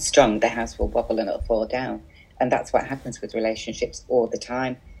foundations aren't strong, the house will wobble and it'll fall down. And that's what happens with relationships all the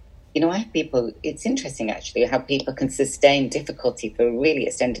time. You know, I have people, it's interesting actually how people can sustain difficulty for really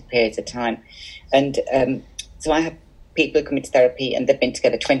extended periods of time. And so I have people who come into therapy and they've been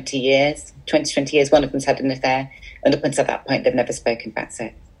together 20 years. One of them's had an affair. And up until that point, they've never spoken about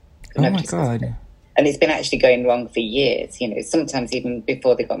sex. Oh my God. And it's been actually going wrong for years. You know, sometimes even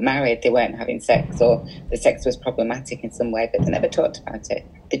before they got married, they weren't having sex, or the sex was problematic in some way, but they never talked about it.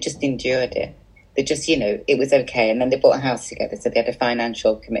 They just endured it. They just, you know, it was okay. And then they bought a house together, so they had a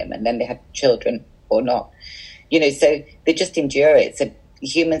financial commitment. Then they had children or not. You know, so they just endure it. So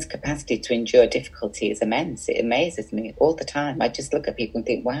humans' capacity to endure difficulty is immense. It amazes me all the time. I just look at people and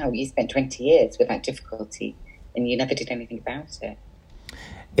think, wow, you spent 20 years with that difficulty and you never did anything about it.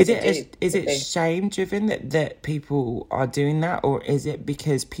 Is it shame driven that people are doing that, or is it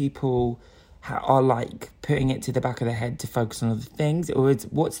because people are like putting it to the back of their head to focus on other things, or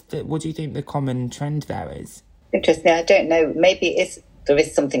what do you think the common trend there is? Interesting. I don't know. Maybe there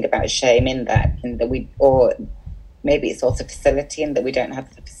is something about shame in that, or maybe it's also facility, in that we don't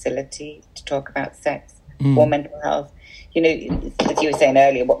have the facility to talk about sex or mental health. You know, as you were saying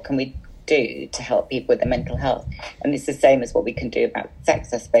earlier, what can we do to help people with their mental health? And it's the same as what we can do about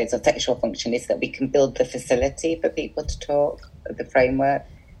sex, I suppose, or sexual function, is that we can build the facility for people to talk, the framework,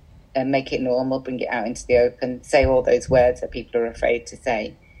 and make it normal, bring it out into the open, say all those words that people are afraid to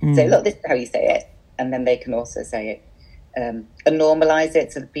say. So look, this is how you say it, and then they can also say it. And normalise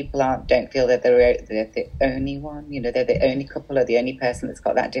it so that people don't feel that they're the only one, you know, they're the only couple or the only person that's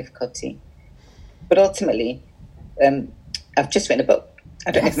got that difficulty. But ultimately, I've just written a book. I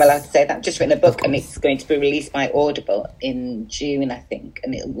don't know if I'm allowed to say that. I've just written a book, and it's going to be released by Audible in June, I think,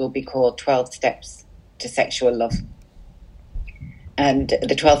 and it will be called 12 Steps to Sexual Love. And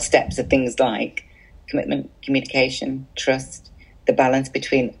the 12 steps are things like commitment, communication, trust, the balance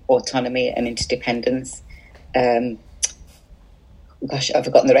between autonomy and interdependence. Gosh, I've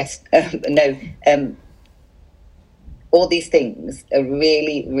forgotten the rest. All these things are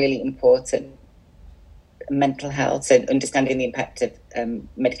really, really important. Mental health, so understanding the impact of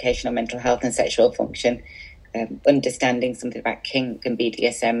medication on mental health and sexual function, understanding something about kink and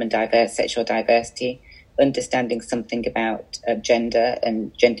BDSM and sexual diversity, understanding something about gender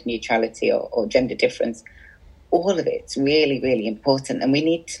and gender neutrality or gender difference. All of it's really, really important, and we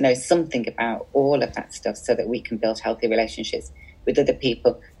need to know something about all of that stuff so that we can build healthy relationships. with other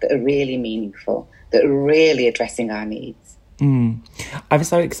people that are really meaningful, that are really addressing our needs. I'm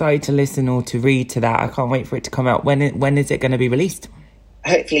so excited to listen or to read to that. I can't wait for it to come out. When is it going to be released?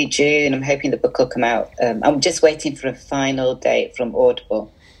 Hopefully June. I'm hoping the book will come out. I'm just waiting for a final date from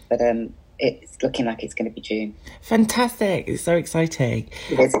Audible, but it's looking like it's going to be June. Fantastic. It's so exciting.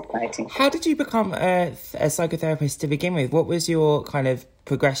 It is exciting. How did you become a psychotherapist to begin with? What was your kind of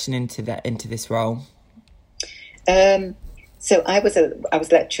progression into this role? So I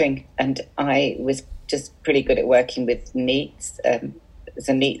was lecturing, and I was just pretty good at working with NEETs.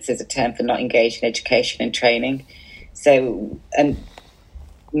 So NEETs is a term for not engaged in education and training. So, and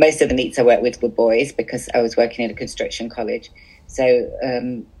most of the NEETs I worked with were boys because I was working in a construction college.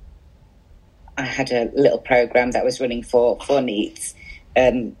 So I had a little program that was running for NEETs.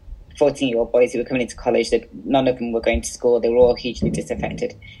 14-year-old boys who were coming into college, that none of them were going to school. They were all hugely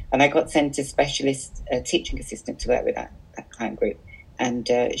disaffected. And I got sent a specialist teaching assistant to work with that client group. And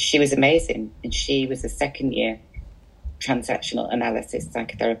she was amazing. And she was a second-year transactional analysis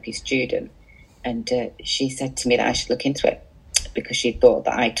psychotherapy student. And she said to me that I should look into it because she thought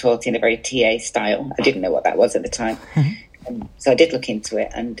that I taught in a very TA style. I didn't know what that was at the time. So I did look into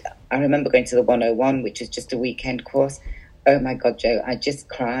it. And I remember going to the 101, which is just a weekend course. Oh my God, Jo, I just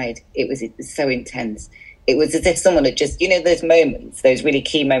cried. It was so intense. It was as if someone had just, those moments, those really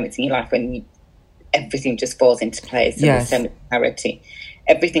key moments in your life when everything just falls into place. And Yes. there's so much clarity.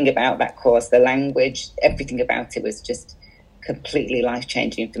 Everything about that course, the language, everything about it was just completely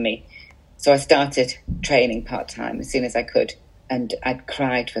life-changing for me. So I started training part-time as soon as I could. And I'd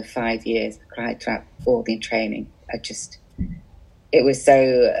cried for 5 years. I cried throughout all the training. It was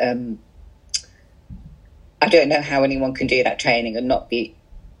so... I don't know how anyone can do that training and not be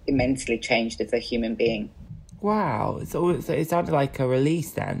immensely changed as a human being. Wow. So it sounded like a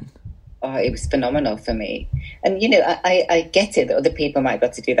release then. Oh, it was phenomenal for me. And, I get it that other people might be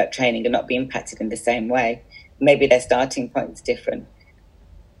able to do that training and not be impacted in the same way. Maybe their starting point's different.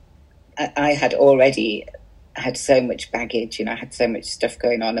 I had already had so much baggage, I had so much stuff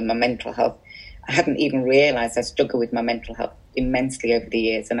going on, and my mental health. I hadn't even realised I struggled with my mental health immensely over the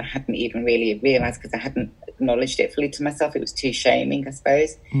years, and I hadn't even really realised because I hadn't acknowledged it fully to myself. It was too shaming, I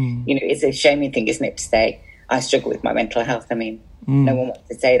suppose. It's a shaming thing, isn't it, to say I struggle with my mental health. I mean, no one wants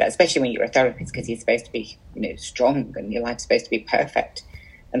to say that, especially when you're a therapist, because you're supposed to be, strong, and your life's supposed to be perfect.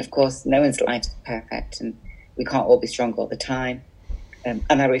 And of course, no one's life is perfect, and we can't all be strong all the time. And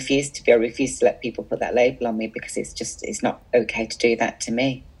I refuse to let people put that label on me because it's not okay to do that to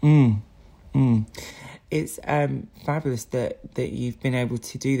me. It's fabulous that you've been able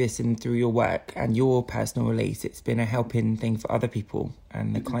to do this, and through your work and your personal release, it's been a helping thing for other people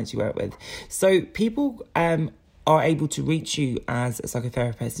and the clients you work with. So people are able to reach you as a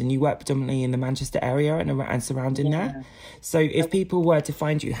psychotherapist, and you work predominantly in the Manchester area and surrounding there. So if people were to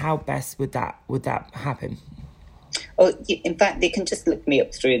find you, how best would that happen? Oh, in fact, they can just look me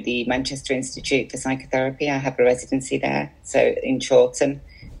up through the Manchester Institute for Psychotherapy. I have a residency there, so in Chorlton.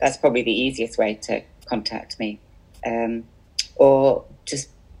 That's probably the easiest way to contact me. Or just,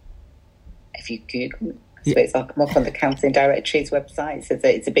 if you Google, I suppose I'll come up on the Counselling Directory's website. So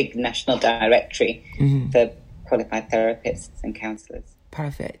it's a big national directory for qualified therapists and counsellors.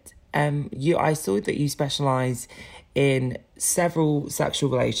 Perfect. I saw that you specialise in several sexual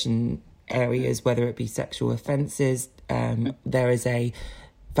relation areas, whether it be sexual offences. There is a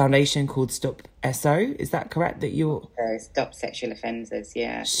foundation called Stop SO. Is that correct? That you're Stop Sexual Offenders?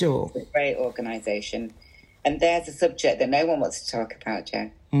 Yeah, sure. It's a great organisation, and there's a subject that no one wants to talk about,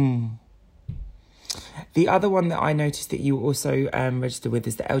 Jo. The other one that I noticed that you also registered with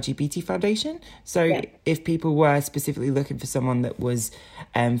is the LGBT Foundation. So if people were specifically looking for someone that was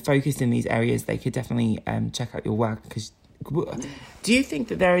focused in these areas, they could definitely check out your work. Because do you think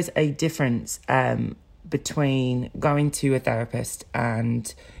that there is a difference between going to a therapist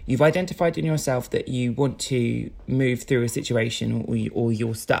and you've identified in yourself that you want to move through a situation, or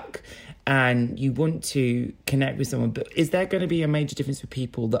you're stuck and you want to connect with someone, but is there going to be a major difference for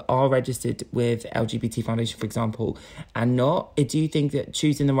people that are registered with LGBT Foundation, for example, and not? Do you think that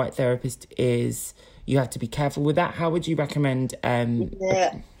choosing the right therapist you have to be careful with that? How would you recommend?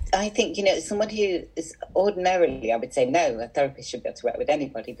 I think, someone who is ordinarily, I would say, no, a therapist should be able to work with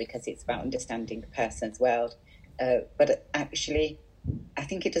anybody because it's about understanding the person's world. But actually, I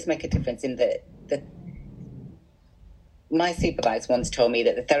think it does make a difference in that my supervisor once told me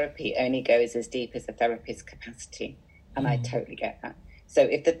that the therapy only goes as deep as the therapist's capacity. And I totally get that. So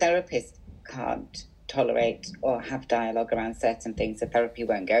if the therapist can't tolerate or have dialogue around certain things, the therapy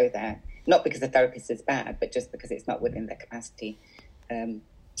won't go there. Not because the therapist is bad, but just because it's not within their capacity.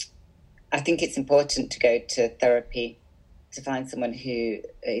 I think it's important to go to therapy to find someone who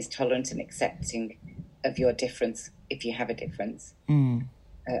is tolerant and accepting of your difference, if you have a difference,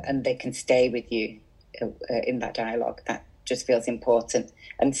 and they can stay with you in that dialogue. That just feels important.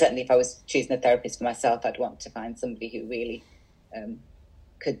 And certainly if I was choosing a therapist for myself, I'd want to find somebody who really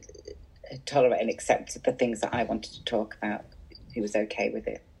could tolerate and accept the things that I wanted to talk about, who was okay with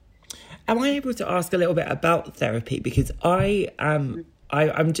it. Am I able to ask a little bit about therapy? Because I'm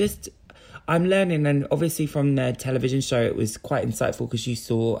learning, and obviously from the television show it was quite insightful because you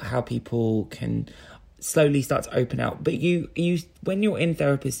saw how people can slowly start to open out. But you when you're in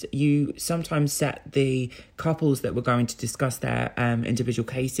therapist, you sometimes set the couples that were going to discuss their individual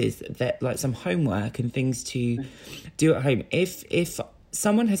cases that like some homework and things to do at home. If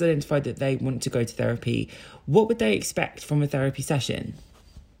someone has identified that they want to go to therapy, what would they expect from a therapy session?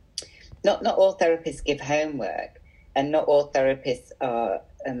 Not all therapists give homework, and not all therapists are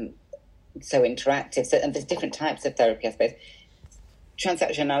so interactive. So, and there's different types of therapy, I suppose.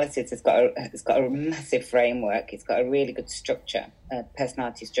 Transaction analysis has got a massive framework. It's got a really good structure,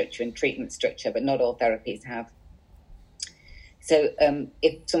 personality structure and treatment structure, but not all therapies have. So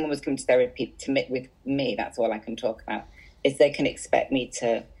if someone was coming to therapy to meet with me, that's all I can talk about, is they can expect me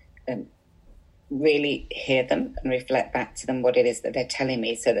to really hear them and reflect back to them what it is that they're telling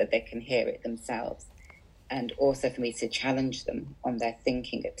me so that they can hear it themselves. And also for me to challenge them on their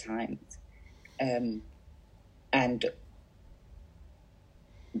thinking at times. And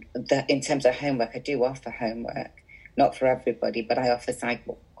in terms of homework, I do offer homework, not for everybody, but I offer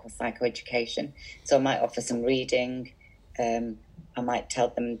psychoeducation. So I might offer some reading. I might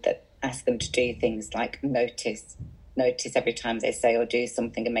ask them to do things like notice every time they say or do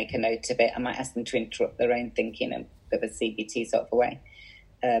something and make a note of it. I might ask them to interrupt their own thinking in a bit of a CBT sort of a way.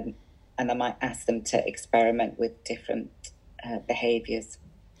 And I might ask them to experiment with different behaviours.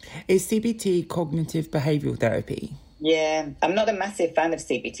 Is CBT cognitive behavioural therapy? Yeah, I'm not a massive fan of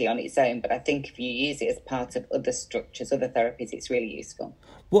CBT on its own, but I think if you use it as part of other structures, other therapies, it's really useful.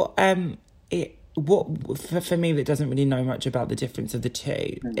 For me that doesn't really know much about the difference of the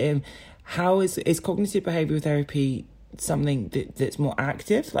two, how is cognitive behavioural therapy something that's more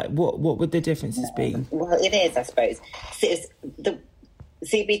active? Like what would the differences be? Well, it is, I suppose. The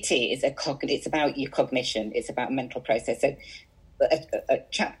CBT is it's about your cognition. It's about mental process. So a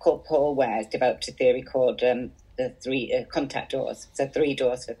chap called Paul Ware's developed a theory called the three contact doors. So 3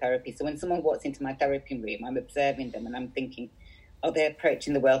 doors for therapy. So when someone walks into my therapy room, I'm observing them and I'm thinking, are they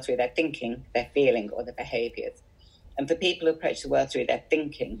approaching the world through their thinking, their feeling, or their behaviours? And for people who approach the world through their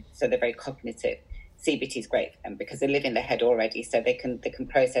thinking, so they're very cognitive, CBT is great for them because they live in their head already, so they can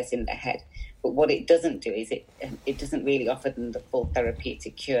process in their head. But what it doesn't do is it doesn't really offer them the full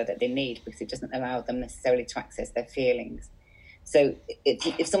therapeutic cure that they need, because it doesn't allow them necessarily to access their feelings. So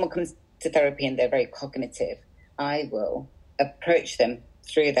if someone comes to therapy and they're very cognitive, I will approach them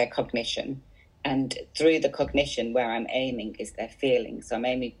through their cognition, and through the cognition where I'm aiming is their feelings. So I'm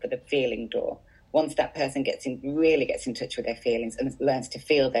aiming for the feeling door. Once that person really gets in touch with their feelings and learns to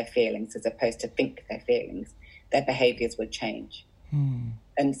feel their feelings as opposed to think their feelings, their behaviours would change.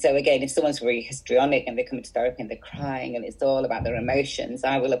 And so again, if someone's very histrionic and they come into therapy and they're crying and it's all about their emotions,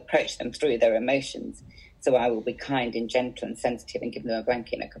 I will approach them through their emotions. So I will be kind and gentle and sensitive and give them a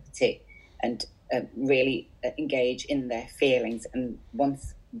blanket and a cup of tea and really engage in their feelings. And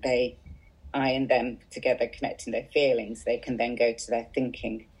once I and them together connect in their feelings, they can then go to their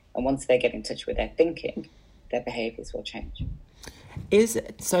thinking. And once they get in touch with their thinking, their behaviours will change.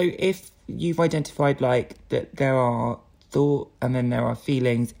 So if you've identified like that there are thought and then there are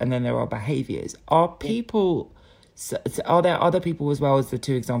feelings and then there are behaviours, are there other people as well as the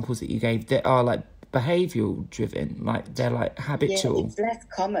 2 examples that you gave that are like behavioural driven, like they're like habitual? Yeah, it's less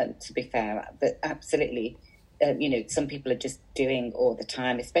common, to be fair, but absolutely. Some people are just doing all the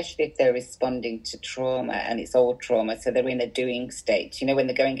time, especially if they're responding to trauma and it's old trauma. So they're in a doing state. When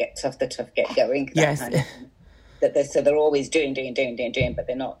the going get tough, the tough get going. Yes. Kind of, so they're always doing, but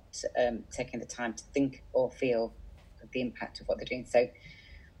they're not taking the time to think or feel the impact of what they're doing. So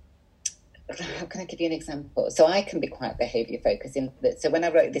how can I give you an example? So I can be quite behaviour focused. So when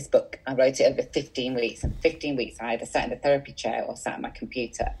I wrote this book, I wrote it over 15 weeks. And 15 weeks, I either sat in the therapy chair or sat at my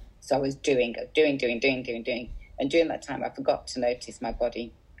computer. So I was doing. And during that time, I forgot to notice my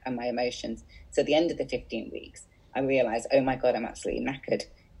body and my emotions. So at the end of the 15 weeks, I realised, oh my God, I'm absolutely knackered.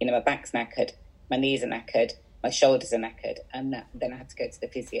 My back's knackered, my knees are knackered, my shoulders are knackered. And then I had to go to the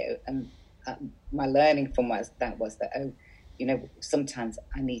physio. And my learning from that was that, sometimes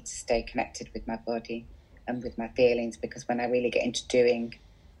I need to stay connected with my body and with my feelings, because when I really get into doing,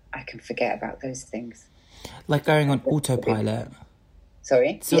 I can forget about those things. Like going on autopilot.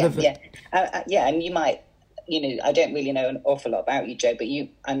 Sorry? Yeah. And you might I don't really know an awful lot about you, Joe, but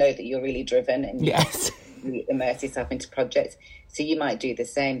I know that you're really driven and yes, you immerse yourself into projects. So you might do the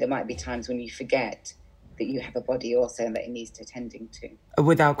same. There might be times when you forget that you have a body also and that it needs attending to.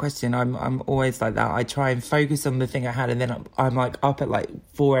 Without question, I'm always like that. I try and focus on the thing at hand, and then I'm like up at like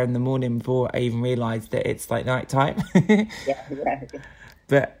 4 a.m. before I even realise that it's like night time. Yeah.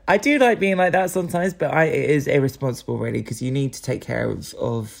 But I do like being like that sometimes, but it is irresponsible really, because you need to take care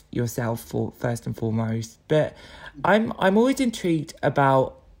of yourself first and foremost. But I'm always intrigued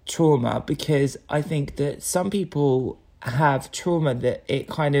about trauma, because I think that some people have trauma that it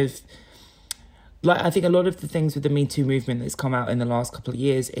kind of, like, I think a lot of the things with the Me Too movement that's come out in the last couple of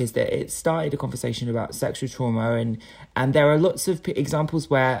years is that it started a conversation about sexual trauma, and there are lots of examples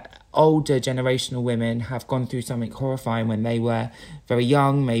where older generational women have gone through something horrifying when they were very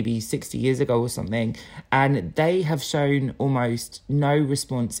young, maybe 60 years ago or something, and they have shown almost no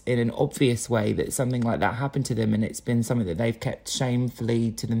response in an obvious way that something like that happened to them, and it's been something that they've kept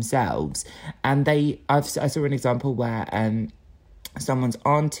shamefully to themselves. And I saw an example where someone's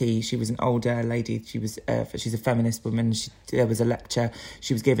auntie, she was an older lady, she's a feminist woman, there was a lecture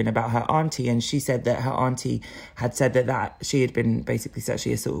she was giving about her auntie, and she said that her auntie had said that she had been basically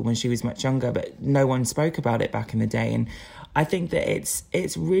sexually assaulted when she was much younger, but no one spoke about it back in the day. And I think that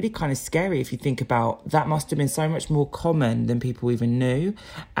it's really kind of scary if you think about that. Must have been so much more common than people even knew,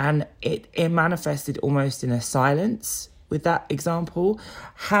 and it manifested almost in a silence with that example.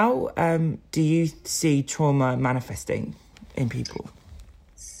 How do you see trauma manifesting in people?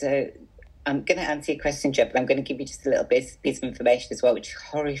 So I'm going to answer your question, Joe, but I'm going to give you just a little piece of information as well, which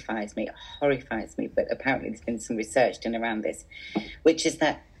horrifies me, but apparently there's been some research done around this, which is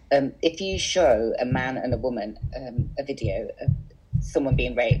that if you show a man and a woman a video of someone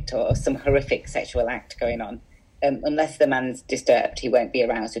being raped or some horrific sexual act going on, unless the man's disturbed, he won't be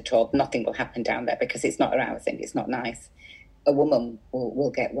aroused at all. Nothing will happen down there because it's not arousing, it's not nice. A woman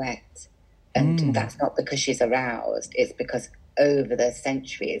will get wet. And that's not because she's aroused, it's because over the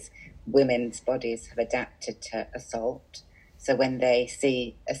centuries, women's bodies have adapted to assault. So when they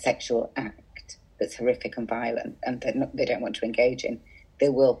see a sexual act that's horrific and violent and they don't want to engage in, they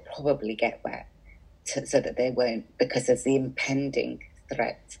will probably get wet so that they won't, because there's the impending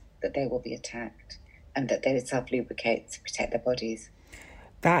threat that they will be attacked and that they self-lubricate to protect their bodies.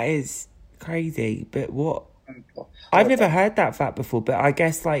 That is crazy, but what? I've never heard that fact before, but I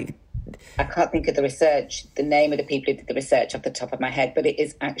guess I can't think of the name of the people who did the research off the top of my head, but it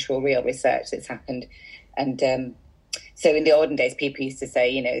is actual real research that's happened. And so in the olden days, people used to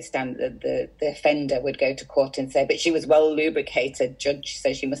say, the offender would go to court and say, but she was well lubricated, judge,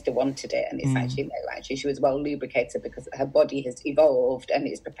 so she must have wanted it. And it's actually she was well lubricated because her body has evolved and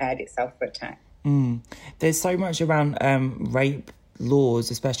it's prepared itself for attack. There's so much around rape laws,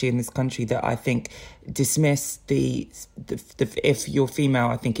 especially in this country, that I think dismiss the if you're female,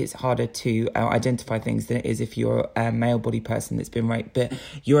 I think it's harder to identify things than it is if you're a male body person that's been raped. But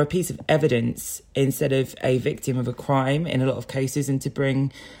you're a piece of evidence instead of a victim of a crime in a lot of cases, and to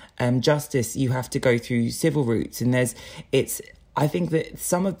bring justice, you have to go through civil routes. And I think that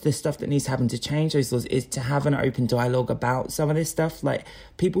some of the stuff that needs to happen to change those laws is to have an open dialogue about some of this stuff. Like,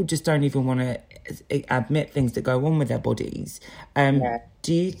 people just don't even want to admit things that go on with their bodies.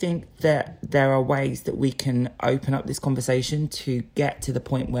 Do you think that there are ways that we can open up this conversation to get to the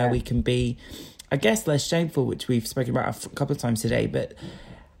point where we can be, I guess, less shameful, which we've spoken about a couple of times today, but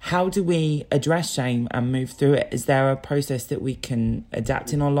how do we address shame and move through it? Is there a process that we can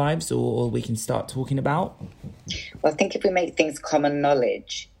adapt in our lives or we can start talking about? Well, I think if we make things common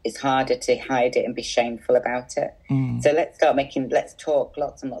knowledge, it's harder to hide it and be shameful about it. So let's talk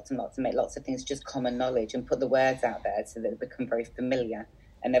lots and lots and lots and make lots of things just common knowledge and put the words out there so that they become very familiar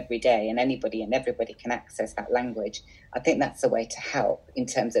and every day, and anybody and everybody can access that language. I think that's the way to help in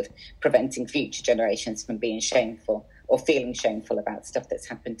terms of preventing future generations from being shameful or feeling shameful about stuff that's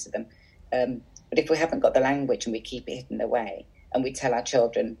happened to them. But if we haven't got the language and we keep it hidden away and we tell our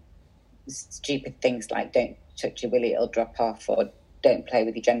children stupid things like don't touch your willy, it'll drop off, or don't play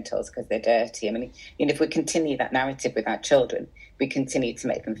with your genitals because they're dirty. I mean, if we continue that narrative with our children, we continue to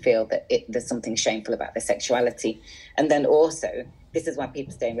make them feel that there's something shameful about their sexuality. And then also, this is why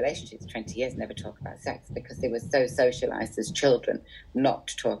people stay in relationships 20 years and never talk about sex, because they were so socialised as children not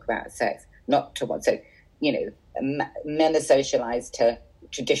to talk about sex, not to want. So, men are socialised to,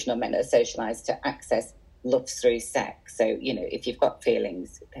 traditional men are socialised to access love through sex. So, if you've got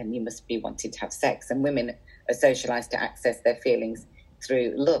feelings, then you must be wanting to have sex. And women are socialised to access their feelings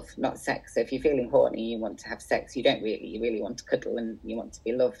through love, not sex. So if you're feeling horny, you want to have sex, you really want to cuddle and you want to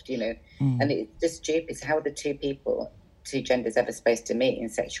be loved, And it's just stupid. How are the two people two genders ever supposed to meet in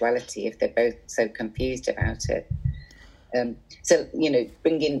sexuality if they're both so confused about it? So,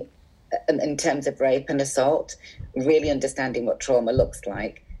 bringing, in terms of rape and assault, really understanding what trauma looks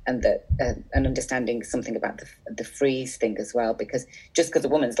like, and that, and understanding something about the freeze thing as well, because just because a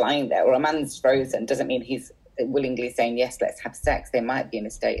woman's lying there or a man's frozen doesn't mean he's willingly saying, yes, let's have sex. They might be in a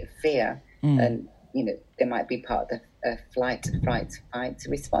state of fear, and, they might be part of the flight, fight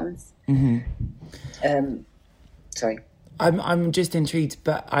response. Sorry. I'm just intrigued,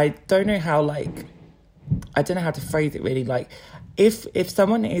 but I don't know how, I don't know how to phrase it really. If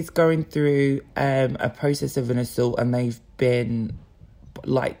someone is going through a process of an assault and they've been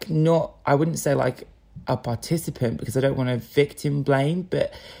not, I wouldn't say a participant, because I don't want to victim blame,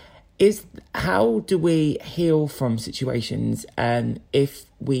 but how do we heal from situations if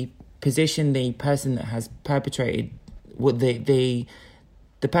we position the person that has perpetrated the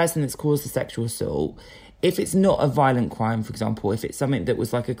person that's caused the sexual assault, if it's not a violent crime, for example, if it's something that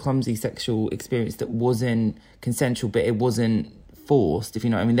was a clumsy sexual experience that wasn't consensual, but it wasn't forced, if you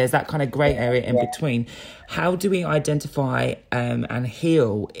know what I mean, there's that kind of grey area in between. How do we identify and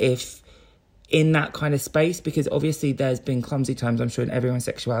heal if in that kind of space? Because obviously there's been clumsy times, I'm sure, in everyone's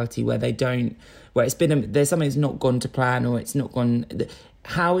sexuality where it's been, there's something that's not gone to plan, or it's not gone.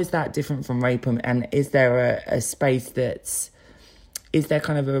 How is that different from rape? And is there a space is there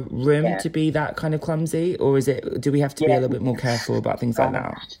kind of a room to be that kind of clumsy, or do we have to be a little bit more careful about things like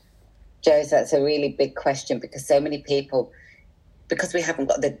that? Joe, that's a really big question, because so many people, because we haven't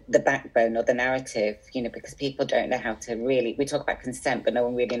got the backbone or the narrative, because people don't know how to really, we talk about consent, but no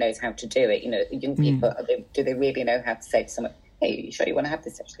one really knows how to do it. Young people, do they really know how to say to someone, hey, you sure you want to have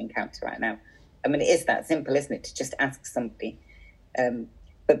this sexual encounter right now? I mean, it is that simple, isn't it, to just ask somebody?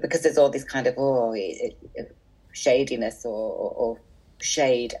 But because there's all this kind of shadiness or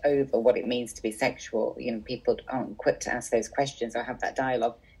shade over what it means to be sexual, people aren't equipped to ask those questions or have that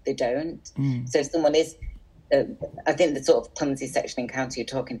dialogue. They don't. So if someone is, I think the sort of clumsy sexual encounter you're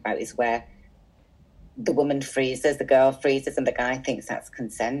talking about is where the woman freezes, the girl freezes, and the guy thinks that's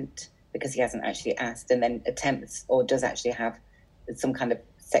consent because he hasn't actually asked, and then attempts or does actually have some kind of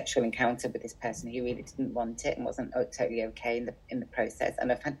sexual encounter with this person who really didn't want it and wasn't totally okay in the process.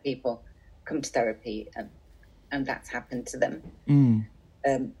 And I've had people come to therapy and that's happened to them.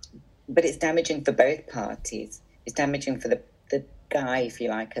 But it's damaging for both parties. It's damaging for the guy, if you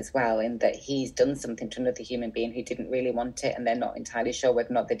like, as well, in that he's done something to another human being who didn't really want it, and they're not entirely sure whether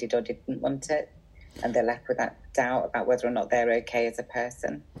or not they did or didn't want it, and they're left with that doubt about whether or not they're okay as a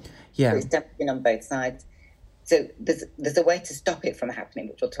person. So it's damaging on both sides. So there's a way to stop it from happening,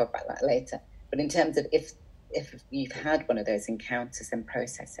 which we'll talk about that later. But in terms of if you've had one of those encounters, then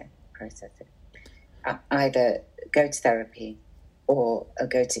process it. Either go to therapy or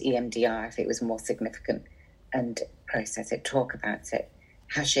go to EMDR if it was more significant, and process it, talk about it,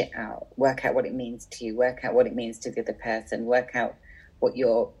 hash it out, work out what it means to you, work out what it means to the other person, work out what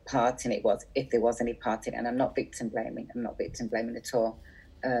your part in it was, if there was any part in it. And I'm not victim blaming at all.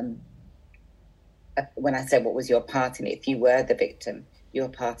 When I said what was your part in it, if you were the victim, your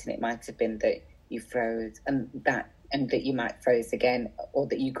part in it might have been that you froze, and that you might froze again, or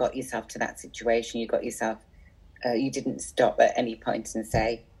that you got yourself to that situation, you didn't stop at any point and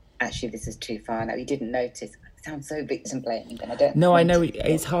say, actually, this is too far now. You didn't notice. It sounds so victim blaming, and I don't. No, I know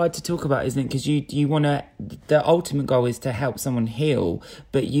it's hard to talk about, isn't it? Because you want to. The ultimate goal is to help someone heal,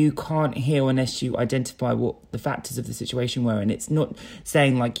 but you can't heal unless you identify what the factors of the situation were. And it's not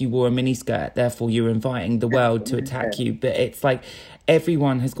saying you wore a miniskirt, therefore you're inviting the world to attack you. But it's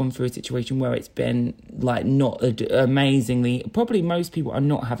everyone has gone through a situation where it's been not amazingly. Probably most people are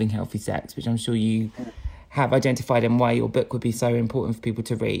not having healthy sex, which I'm sure you have identified, and why your book would be so important for people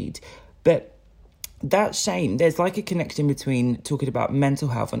to read. But that shame, there's a connection between talking about mental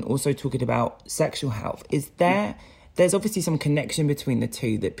health and also talking about sexual health. There's obviously some connection between the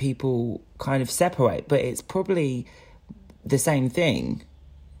two that people kind of separate, but it's probably the same thing.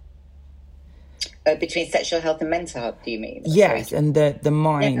 Between sexual health and mental health, do you mean? Yes, and the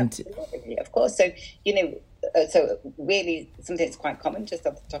mind. Yeah, of course. So, so really something that's quite common just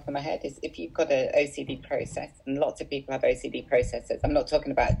off the top of my head is if you've got an OCD process, and lots of people have OCD processes. I'm not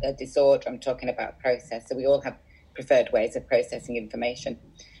talking about a disorder, I'm talking about process. So we all have preferred ways of processing information.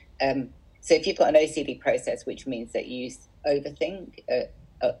 So if you've got an OCD process, which means that you overthink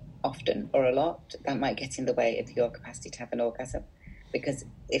often or a lot, that might get in the way of your capacity to have an orgasm. Because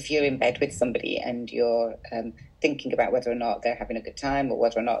if you're in bed with somebody and you're thinking about whether or not they're having a good time, or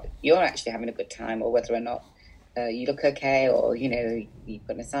whether or not you're actually having a good time, or whether or not you look okay, or, you've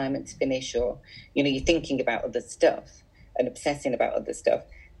got an assignment to finish, or, you're thinking about other stuff and obsessing about other stuff,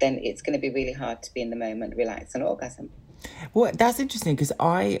 then it's going to be really hard to be in the moment, relax, and orgasm. Well, that's interesting because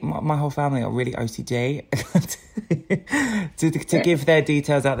my whole family are really OCD. to give their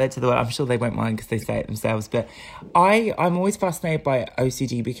details out there to the world, I'm sure they won't mind because they say it themselves. But I'm always fascinated by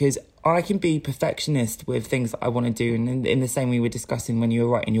OCD because I can be perfectionist with things that I want to do. And in the same way we were discussing when you were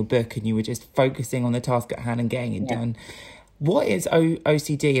writing your book and you were just focusing on the task at hand and getting it done. What is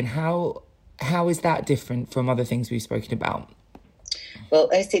OCD and how is that different from other things we've spoken about? Well,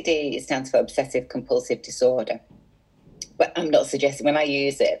 OCD stands for obsessive compulsive disorder. But I'm not suggesting, when I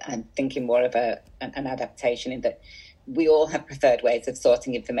use it, I'm thinking more of an adaptation in that we all have preferred ways of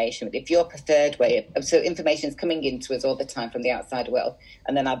sorting information. If your preferred way so information is coming into us all the time from the outside world,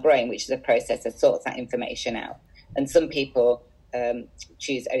 and then our brain, which is a processor, sorts that information out. And some people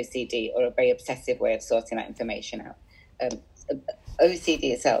choose OCD or a very obsessive way of sorting that information out.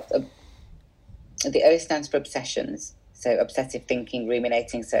 OCD itself, the O stands for obsessions, so obsessive thinking,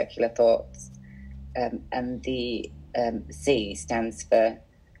 ruminating, circular thoughts, and the C stands for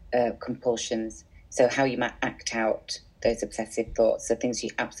compulsions, so how you might act out those obsessive thoughts, so things you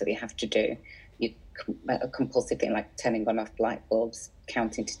absolutely have to do. A compulsive thing like turning on off light bulbs,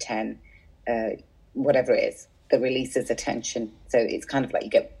 counting to 10, whatever it is that releases attention. So it's kind of like you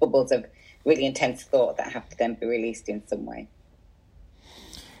get bubbles of really intense thought that have to then be released in some way.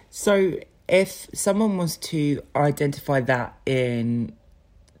 So if someone was to identify that in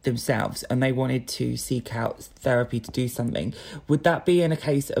themselves and they wanted to seek out therapy to do something, would that be in a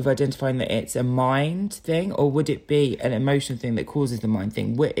case of identifying that it's a mind thing, or would it be an emotion thing that causes the mind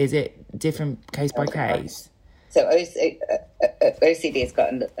thing? Is it different case by case? So OCD has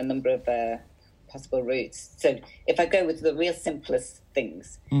got a number of possible routes. So if I go with the real simplest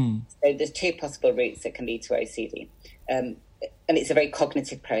things, so there's two possible routes that can lead to OCD. And it's a very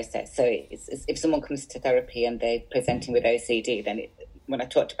cognitive process. So if someone comes to therapy and they're presenting with OCD, then when I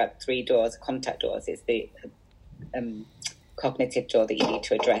talked about 3 doors, contact doors, it's the cognitive door that you need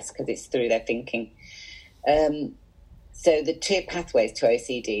to address because it's through their thinking. So the 2 pathways to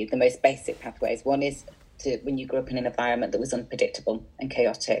OCD, the most basic pathways, one is when you grew up in an environment that was unpredictable and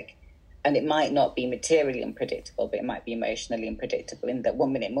chaotic. And it might not be materially unpredictable, but it might be emotionally unpredictable in that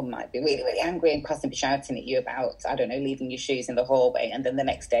 1 minute mum might be really, really angry and cross and be shouting at you about, I don't know, leaving your shoes in the hallway. And then the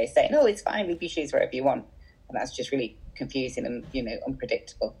next day saying, oh, it's fine, leave your shoes wherever you want. And that's just really confusing and,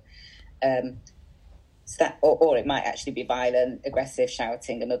 unpredictable. So that, or it might actually be violent, aggressive,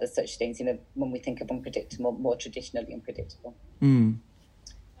 shouting and other such things, when we think of unpredictable, more traditionally unpredictable.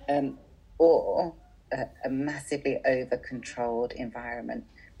 Or a massively over-controlled environment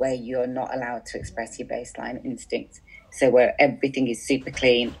where you're not allowed to express your baseline instincts. So where everything is super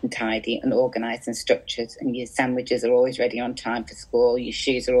clean and tidy and organised and structured, and your sandwiches are always ready on time for school, your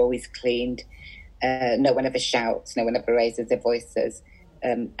shoes are always cleaned, no one ever shouts, no one ever raises their voices,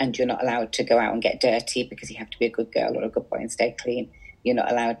 and you're not allowed to go out and get dirty because you have to be a good girl or a good boy and stay clean. You're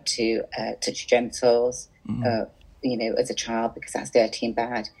not allowed to touch genitals, as a child because that's dirty and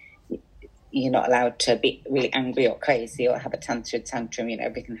bad. You're not allowed to be really angry or crazy or have a tantrum.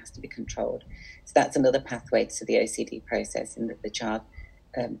 Everything has to be controlled. So that's another pathway to the OCD process, in that the child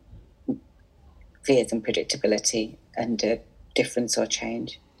fears unpredictability and difference or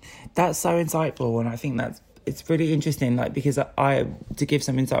change. That's so insightful, and I think it's really interesting. Because I to give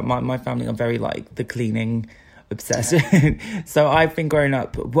some insight, my family are very the cleaning obsession. So I've been growing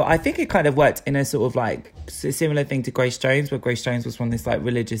up. Well, I think it kind of worked in a sort of similar thing to Grace Jones, where Grace Jones was from this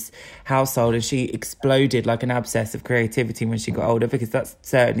religious household, and she exploded like an abscess of creativity when she got older, because that's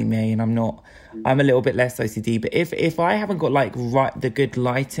certainly me, and I'm a little bit less OCD. But if I haven't got the good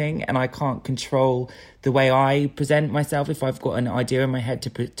lighting and I can't control the way I present myself, if I've got an idea in my head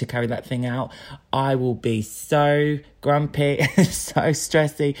to carry that thing out, I will be so grumpy, so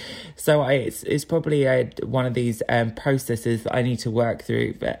stressy. So it's probably one of these processes that I need to work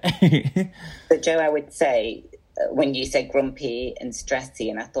through. But Jo, I would say when you said grumpy and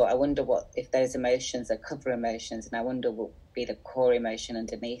stressy, and I thought, I wonder what if those emotions are cover emotions, and I wonder what would be the core emotion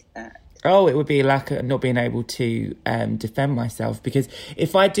underneath that. Oh, it would be lack of not being able to defend myself, because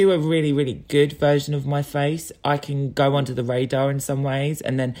if I do a really, really good version of my face, I can go under the radar in some ways.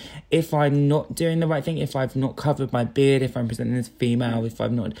 And then if I'm not doing the right thing, if I've not covered my beard, if I'm presenting as female, if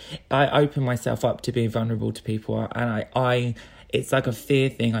I'm not, I open myself up to being vulnerable to people. And I it's like a fear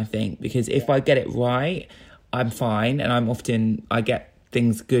thing, I think, because if I get it right, I'm fine. And I get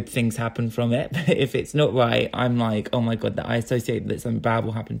good things happen from it. But if it's not right, I'm like, oh my God, that I associate that something bad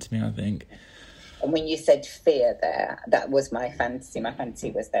will happen to me, I think. And when you said fear there, that was my fantasy. My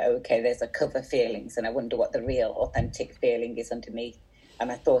fantasy was that, okay, there's a cover feelings, and I wonder what the real authentic feeling is underneath.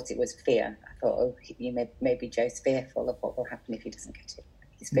 And I thought it was fear. I thought, maybe Joe's fearful of what will happen if he doesn't get it.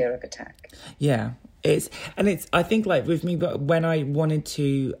 His fear of attack. Yeah. I think like with me, but when I wanted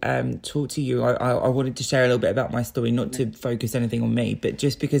to talk to you, I wanted to share a little bit about my story, not to focus anything on me, but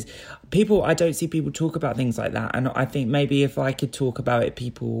just because I don't see people talk about things like that. And I think maybe if I could talk about it,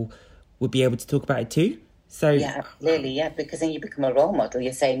 people would be able to talk about it too. So yeah, absolutely, yeah, because then you become a role model.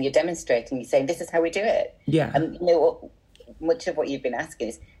 You're demonstrating, you're saying, this is how we do it. Yeah. And much of what you've been asking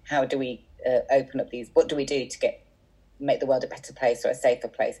is, how do we open up these, what do we do to make the world a better place or a safer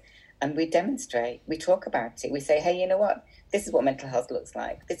place? And we demonstrate, we talk about it. We say, hey, you know what? This is what mental health looks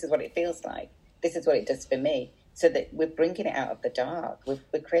like. This is what it feels like. This is what it does for me. So that we're bringing it out of the dark.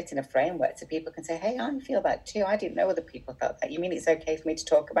 We're creating a framework so people can say, hey, I feel that too. I didn't know other people felt that. You mean it's okay for me to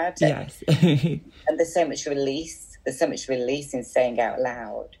talk about it? Yes. And there's so much release. There's so much release in saying out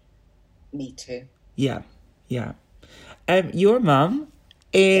loud, me too. Yeah, yeah. Your mum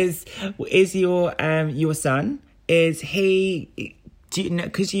is your son. Is he... Do you know,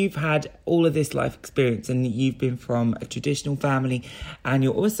 because you've had all of this life experience and you've been from a traditional family and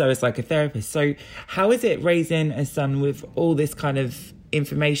you're also a psychotherapist. So how is it raising a son with all this kind of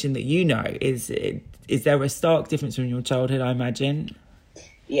information that you know? Is there a stark difference from your childhood, I imagine?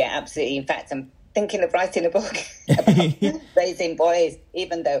 Yeah, absolutely. In fact, I'm thinking of writing a book about raising boys,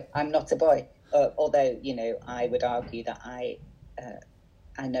 even though I'm not a boy. Although, I would argue that I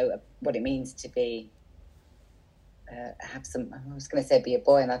know what it means to be... I was going to say be a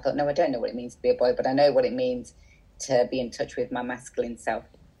boy, and I thought, no, I don't know what it means to be a boy, but I know what it means to be in touch with my masculine self.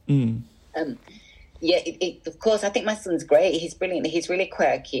 Mm. Of course, I think my son's great. He's brilliant. He's really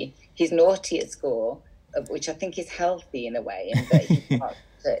quirky. He's naughty at school, which I think is healthy in a way, and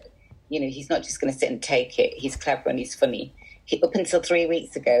that he's not just going to sit and take it. He's clever and he's funny. Up until 3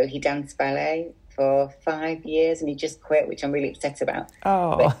 weeks ago, he danced ballet for 5 years and he just quit, which I'm really upset about.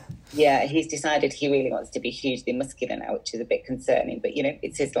 Oh. But, yeah, he's decided he really wants to be hugely muscular now, which is a bit concerning. But,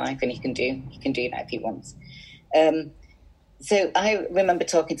 it's his life and he can do that if he wants. So I remember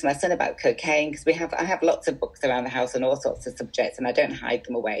talking to my son about cocaine because I have lots of books around the house on all sorts of subjects and I don't hide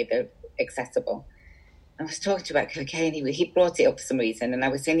them away. They're accessible. I was talking to him about cocaine. He brought it up for some reason and I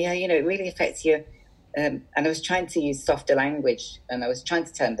was saying, it really affects you. And I was trying to use softer language and I was trying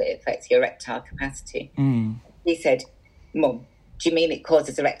to tell him that it affects your erectile capacity. Mm. He said, Mum, do you mean it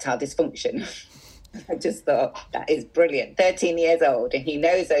causes erectile dysfunction? I just thought, that is brilliant. 13 years old and he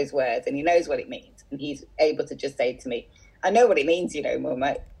knows those words and he knows what it means. And he's able to just say to me, I know what it means, Mum.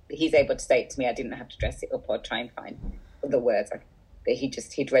 He's able to say it to me, I didn't have to dress it up or try and find other words.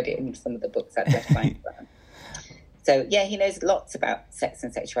 He'd read it in some of the books I'd left behind for him. So, yeah, he knows lots about sex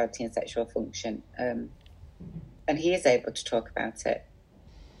and sexuality and sexual function. And he is able to talk about it.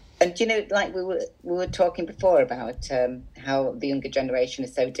 And, like we were talking before about how the younger generation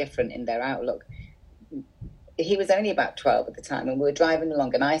is so different in their outlook. He was only about 12 at the time and we were driving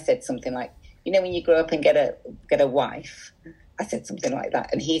along and I said something like, when you grow up and get a wife, I said something like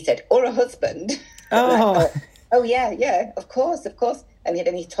that. And he said, or a husband. Oh, oh yeah, of course. And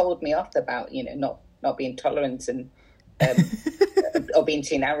then he told me off about, not being tolerant and or being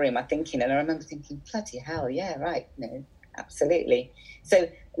too narrow in my thinking. And I remember thinking, bloody hell, yeah, right, absolutely. So,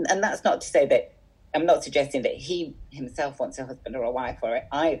 and that's not to say that I'm not suggesting that he himself wants a husband or a wife or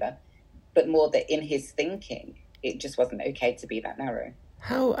either, but more that in his thinking, it just wasn't okay to be that narrow.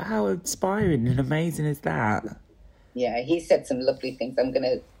 How inspiring and amazing is that? Yeah, he said some lovely things. I'm going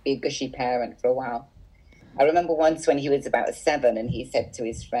to be a gushy parent for a while. I remember once when he was about 7 and he said to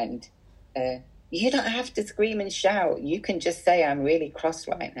his friend, you don't have to scream and shout. You can just say, I'm really cross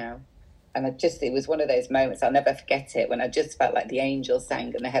right now. And it was one of those moments, I'll never forget it, when I just felt like the angels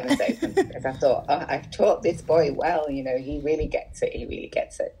sang and the heavens opened. Because I thought, I've taught this boy well, he really gets it. He really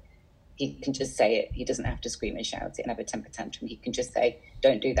gets it. He can just say it. He doesn't have to scream and shout it and have a temper tantrum. He can just say,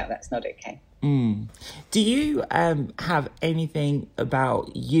 don't do that. That's not okay. Mm. Do you have anything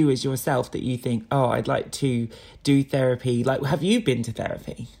about you as yourself that you think, I'd like to do therapy? Like, have you been to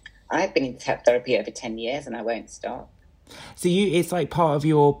therapy? I've been in therapy over 10 years and I won't stop. So it's like part of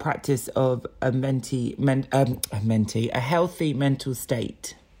your practice of a healthy mental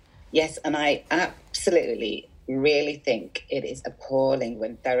state. Yes, and I absolutely really think it is appalling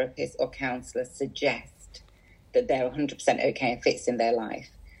when therapists or counsellors suggest that they're 100% okay and fits in their life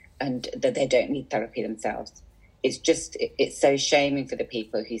and that they don't need therapy themselves. It's so shaming for the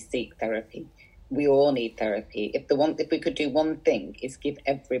people who seek therapy. We all need therapy. If we could do one thing, is give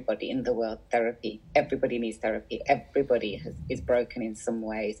everybody in the world therapy. Everybody needs therapy. Everybody is broken in some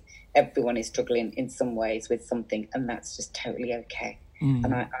ways. Everyone is struggling in some ways with something, and that's just totally okay. Mm.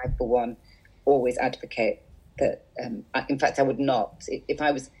 And I, for one, always advocate that. In fact, I would not. If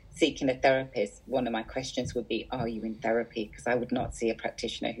I was seeking a therapist, one of my questions would be, are you in therapy? Because I would not see a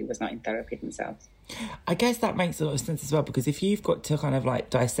practitioner who was not in therapy themselves. I guess that makes a lot of sense as well, because if you've got to kind of like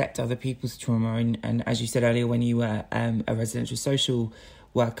dissect other people's trauma, and as you said earlier, when you were a residential social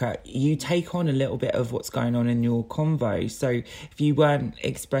worker, you take on a little bit of what's going on in your convo. So if you weren't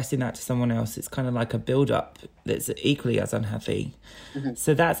expressing that to someone else, it's kind of like a build-up that's equally as unhealthy. Mm-hmm.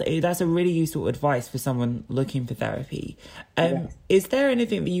 So that's a really useful advice for someone looking for therapy. Yes. Is there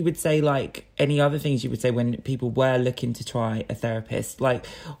anything that you would say, like any other things you would say when people were looking to try a therapist? Like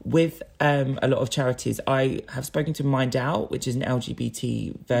with a lot of charities, I have spoken to Mind Out, which is an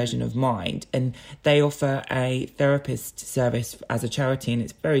LGBT version of Mind, and they offer a therapist service as a charity, and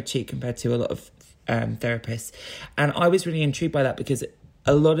it's very cheap compared to a lot of therapists. And I was really intrigued by that, because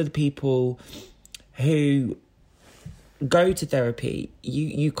a lot of the people who go to therapy,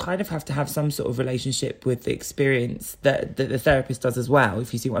 you kind of have to have some sort of relationship with the experience that the therapist does as well,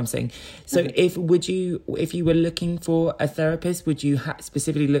 if you see what I'm saying. So mm-hmm. if you were looking for a therapist, would you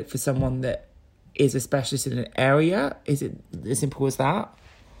specifically look for someone that is a specialist in an area? Is it as simple as that?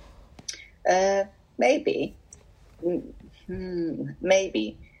 Maybe.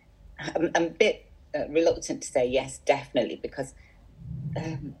 Maybe. I'm a bit reluctant to say yes, definitely, because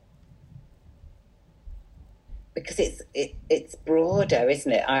it's broader,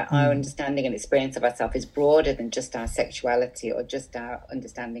 isn't it? Our understanding and experience of ourselves is broader than just our sexuality or just our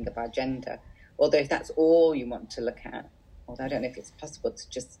understanding of our gender. Although if that's all you want to look at, although I don't know if it's possible to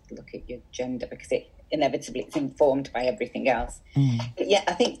just look at your gender, because inevitably it's informed by everything else. But yeah,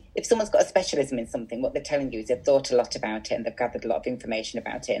 I think if someone's got a specialism in something, what they're telling you is they've thought a lot about it and they've gathered a lot of information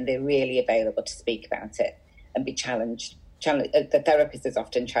about it, and they're really available to speak about it and be challenged. The therapist is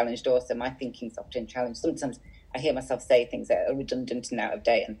often challenged also. My thinking's often challenged. Sometimes I hear myself say things that are redundant and out of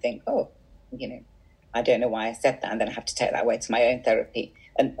date and think, I don't know why I said that. And then I have to take that away to my own therapy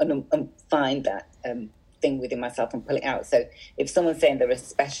and find that thing within myself and pull it out. So if someone's saying they're a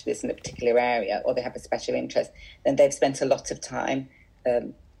specialist in a particular area or they have a special interest, then they've spent a lot of time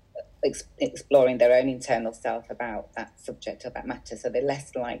exploring their own internal self about that subject or that matter. So they're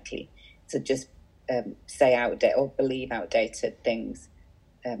less likely to just say outdated or believe outdated things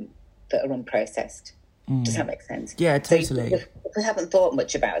that are unprocessed. Does that make sense? Yeah, totally. So if we haven't thought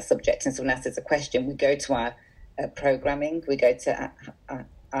much about a subject and someone asks us a question, we go to our programming, we go to our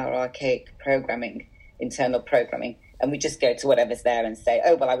archaic programming, internal programming, and we just go to whatever's there and say,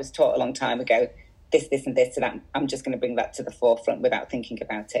 oh, well, I was taught a long time ago this, and this, and that. I'm just going to bring that to the forefront without thinking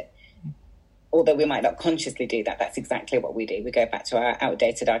about it. Although we might not consciously do that, that's exactly what we do. We go back to our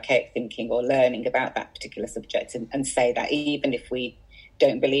outdated, archaic thinking or learning about that particular subject and say that, even if we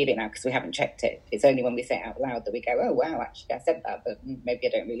don't believe it now because we haven't checked it. It's only when we say it out loud that we go, oh, wow, actually, I said that, but maybe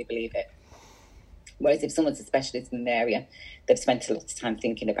I don't really believe it. Whereas if someone's a specialist in an area, they've spent a lot of time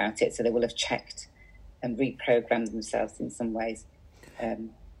thinking about it, so they will have checked and reprogrammed themselves in some ways.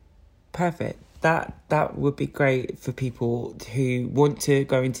 Perfect. That would be great for people who want to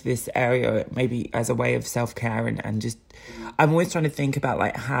go into this area, maybe as a way of self-care and just, I'm always trying to think about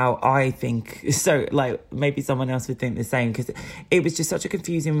like how I think, so like maybe someone else would think the same, because it was just such a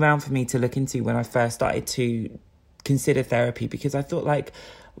confusing round for me to look into when I first started to consider therapy, because I thought like,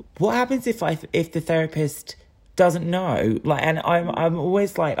 what happens if the therapist doesn't know? Like, and I'm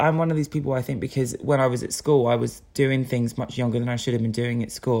always like, I'm one of these people, I think, because when I was at school, I was doing things much younger than I should have been doing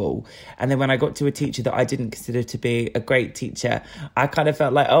at school. And then when I got to a teacher that I didn't consider to be a great teacher, I kind of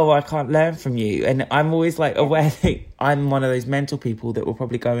felt like, oh, I can't learn from you. And I'm always like aware that I'm one of those mental people that will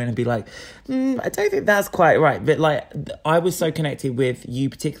probably go in and be like, I don't think that's quite right. But like, I was so connected with you,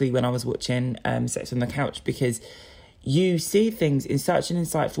 particularly when I was watching Sex on the Couch, because you see things in such an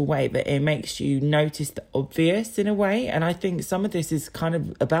insightful way that it makes you notice the obvious in a way. And I think some of this is kind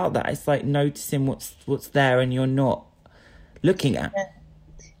of about that. It's like noticing what's there and you're not looking at. Yeah.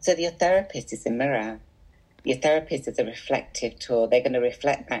 So your therapist is a mirror. Your therapist is a reflective tool. They're going to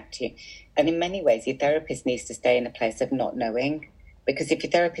reflect back to you. And in many ways, your therapist needs to stay in a place of not knowing. Because if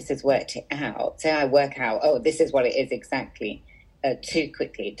your therapist has worked it out, say I work out, oh, this is what it is exactly, too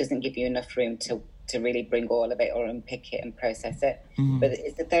quickly, it doesn't give you enough room to really bring all of it or unpick it and process it. Mm-hmm. But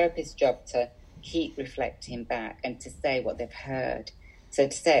it's the therapist's job to keep reflecting back and to say what they've heard. So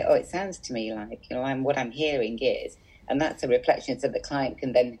to say, oh, it sounds to me like, what I'm hearing is, and that's a reflection, so the client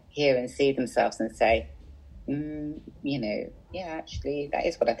can then hear and see themselves and say, yeah, actually, that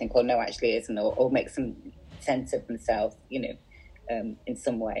is what I think, or no, actually it isn't, or make some sense of themselves, in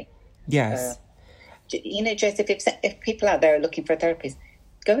some way. Yes. Joseph, if people out there are looking for a therapist,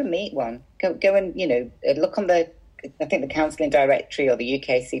 go and meet one. Go and, look on I think the counselling directory or the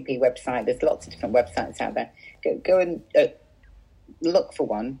UKCP website. There's lots of different websites out there. Go and look for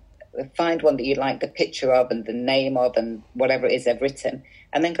one. find one that you like the picture of and the name of and whatever it is they've written,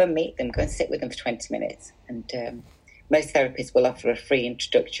 and then go and meet them, go and sit with them for 20 minutes. And most therapists will offer a free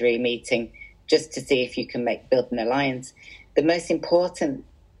introductory meeting just to see if you can build an alliance. The most important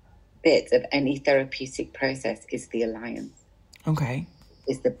bit of any therapeutic process is the alliance. Okay.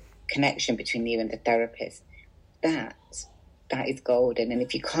 Is the connection between you and the therapist. That is golden. And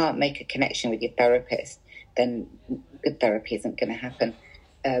if you can't make a connection with your therapist, then good therapy isn't going to happen.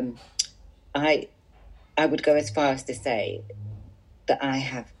 I would go as far as to say that I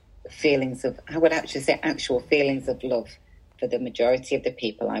have actual feelings of love for the majority of the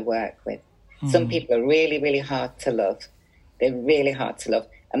people I work with. Some people are really, really hard to love. They're really hard to love.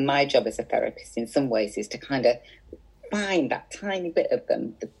 And my job as a therapist in some ways is to kind of find that tiny bit of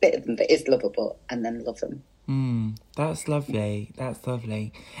them, the bit of them that is lovable, and then love them. That's lovely. That's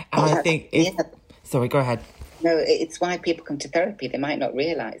lovely. And I think... Sorry, go ahead. No, it's why people come to therapy. They might not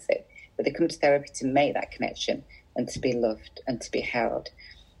realise it, but they come to therapy to make that connection and to be loved and to be held.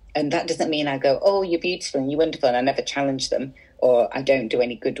 And that doesn't mean I go, oh, you're beautiful and you're wonderful, and I never challenge them, or I don't do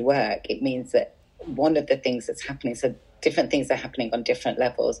any good work. It means that one of the things that's happening, so different things are happening on different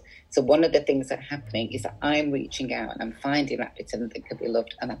levels. So one of the things that are happening is that I'm reaching out and I'm finding that bit of them that could be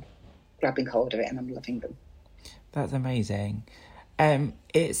loved, and I'm grabbing hold of it and I'm loving them. That's amazing.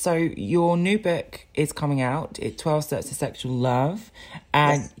 So your new book is coming out, 12 Steps to Sexual Love,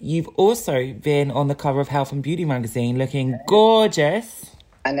 and yes. You've also been on the cover of Health and Beauty magazine looking gorgeous.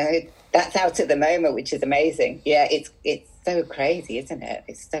 I know, that's out at the moment, which is amazing. Yeah, it's so crazy, isn't it?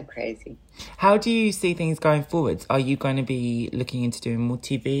 It's so crazy. How do you see things going forward? Are you going to be looking into doing more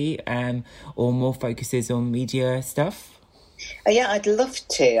TV or more focuses on media stuff? Yeah, I'd love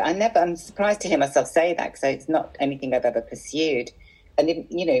to. I'm surprised to hear myself say that, because it's not anything I've ever pursued. And,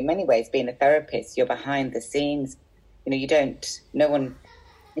 in many ways, being a therapist, you're behind the scenes. No one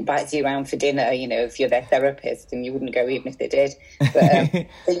invites you around for dinner, if you're their therapist, and you wouldn't go even if they did. But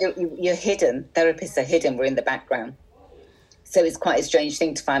so you're hidden. Therapists are hidden. We're in the background. So it's quite a strange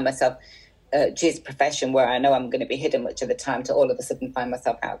thing to find myself, choose a profession where I know I'm going to be hidden much of the time, to all of a sudden find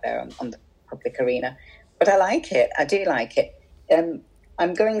myself out there on the public arena. But I like it. I do like it.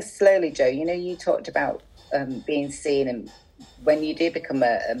 I'm going slowly, Jo. You talked about being seen, and when you do become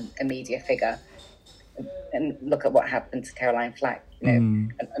a media figure, and look at what happened to Caroline Flack,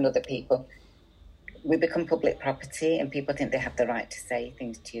 and other people, we become public property, and people think they have the right to say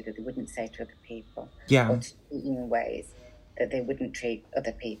things to you that they wouldn't say to other people. Yeah. Or to treat you in ways that they wouldn't treat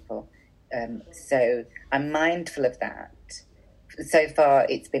other people. So I'm mindful of that. So far,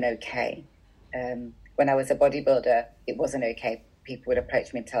 it's been okay. When I was a bodybuilder, it wasn't okay. People would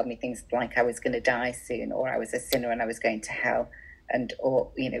approach me and tell me things like I was going to die soon, or I was a sinner and I was going to hell,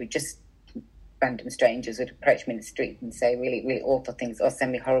 or just random strangers would approach me in the street and say really, really awful things, or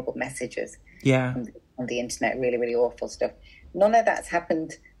send me horrible messages. Yeah. On the internet, really, really awful stuff. None of that's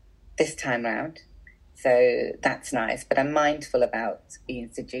happened this time round, so that's nice. But I'm mindful about being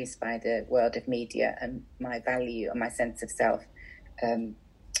seduced by the world of media, and my value and my sense of self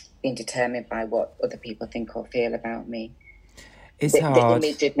being determined by what other people think or feel about me. It's hard. The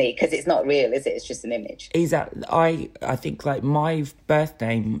image of me, because it's not real, is it? It's just an image. Exactly. I think my birth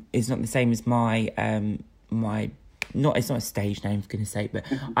name is not the same as it's not a stage name, for goodness sake, but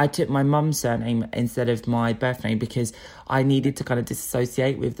I took my mum's surname instead of my birth name because I needed to kind of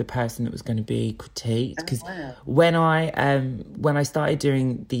disassociate with the person that was going to be critiqued. Because when I started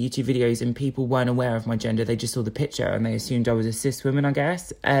doing the YouTube videos and people weren't aware of my gender, they just saw the picture and they assumed I was a cis woman, I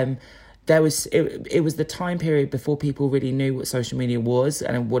guess. It was the time period before people really knew what social media was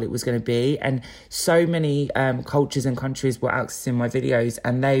and what it was going to be, and so many cultures and countries were accessing my videos,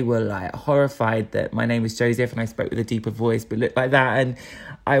 and they were like horrified that my name was Joseph and I spoke with a deeper voice but looked like that. And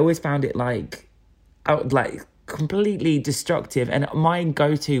I always found it like completely destructive, and my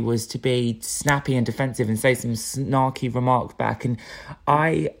go-to was to be snappy and defensive and say some snarky remarks back, and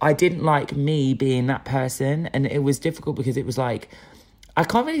I didn't like me being that person, and it was difficult because it was like I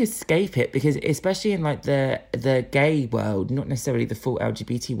can't really escape it, because especially in like the gay world, not necessarily the full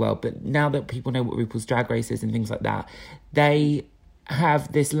LGBT world, but now that people know what RuPaul's Drag Race is and things like that, they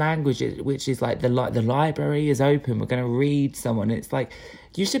have this language which is like the library is open, we're going to read someone. It's like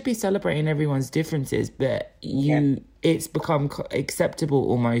you should be celebrating everyone's differences, but it's become acceptable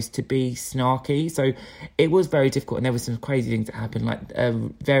almost to be snarky. So it was very difficult, and there were some crazy things that happened, like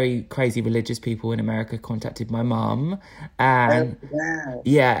very crazy religious people in America contacted my mum, and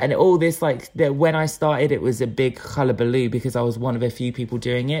and all this, like when I started it was a big hullabaloo because I was one of a few people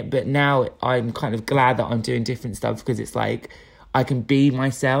doing it, but now I'm kind of glad that I'm doing different stuff because it's like I can be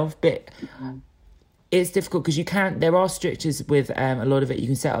myself. But It's difficult because there are strictures with a lot of it. You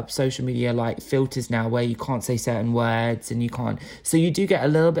can set up social media like filters now where you can't say certain words and you can't. So you do get a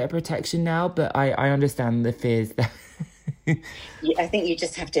little bit of protection now, but I understand the fears that. Yeah, I think you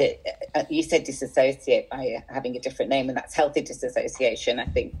just have to, you said disassociate by having a different name, and that's healthy disassociation, I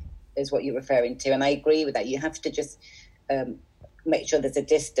think, is what you're referring to. And I agree with that. You have to just make sure there's a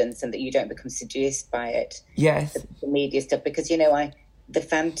distance and that you don't become seduced by it. Yes. The media stuff, because, the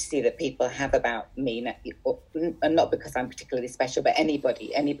fantasy that people have about me, and not because I'm particularly special, but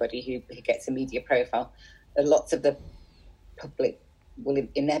anybody who gets a media profile, lots of the public will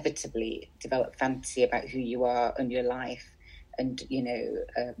inevitably develop fantasy about who you are and your life and,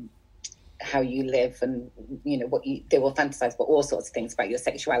 how you live and, they will fantasize about all sorts of things about your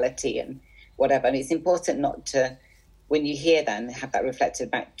sexuality and whatever. And it's important not to, when you hear that and have that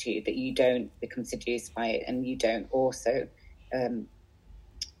reflected back to you, that you don't become seduced by it and you don't also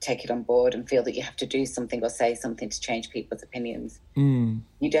take it on board and feel that you have to do something or say something to change people's opinions.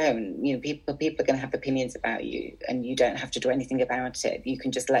 You don't. People are going to have opinions about you and you don't have to do anything about it. You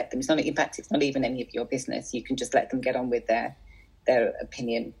can just let them. In fact, it's not even any of your business. You can just let them get on with their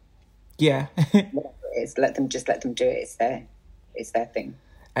opinion. Yeah. Whatever it is, let them do it. It's their thing.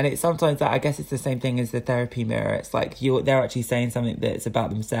 And it's sometimes that, I guess it's the same thing as the therapy mirror. It's like they're actually saying something that's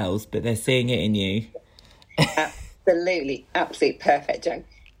about themselves, but they're seeing it in you. Absolutely perfect, Joe.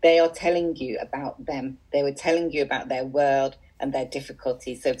 They are telling you about them. They were telling you about their world and their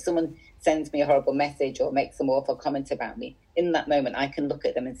difficulties. So if someone sends me a horrible message or makes some awful comment about me, in that moment I can look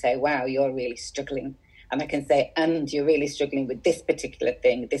at them and say, wow, you're really struggling. And I can say, and you're really struggling with this particular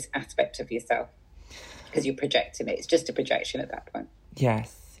thing, this aspect of yourself, because you're projecting it. It's just a projection at that point.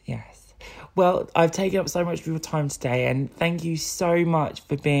 Yes. Well, I've taken up so much of your time today, and thank you so much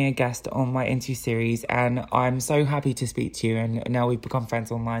for being a guest on my interview series. And I'm so happy to speak to you. And now we've become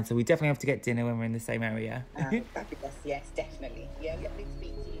friends online, so we definitely have to get dinner when we're in the same area. Fabulous. Yes, definitely. Yeah, lovely to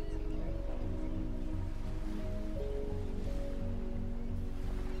speak to you.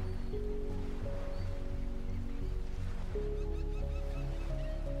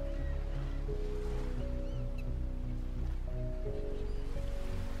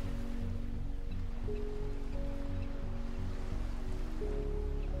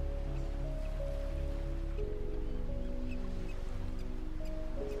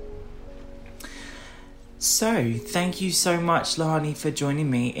 So, thank you so much, Lahani, for joining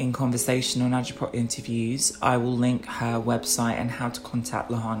me in conversation on Agipop Interviews. I will link her website and how to contact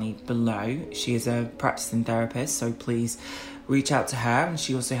Lahani below. She is a practicing therapist, so please reach out to her. And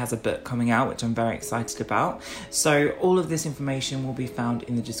she also has a book coming out, which I'm very excited about. So all of this information will be found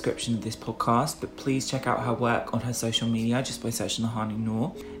in the description of this podcast, but please check out her work on her social media just by searching Lahani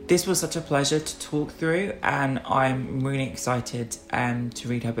Noor. This was such a pleasure to talk through, and I'm really excited to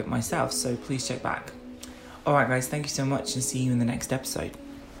read her book myself, so please check back. All right, guys, thank you so much, and see you in the next episode.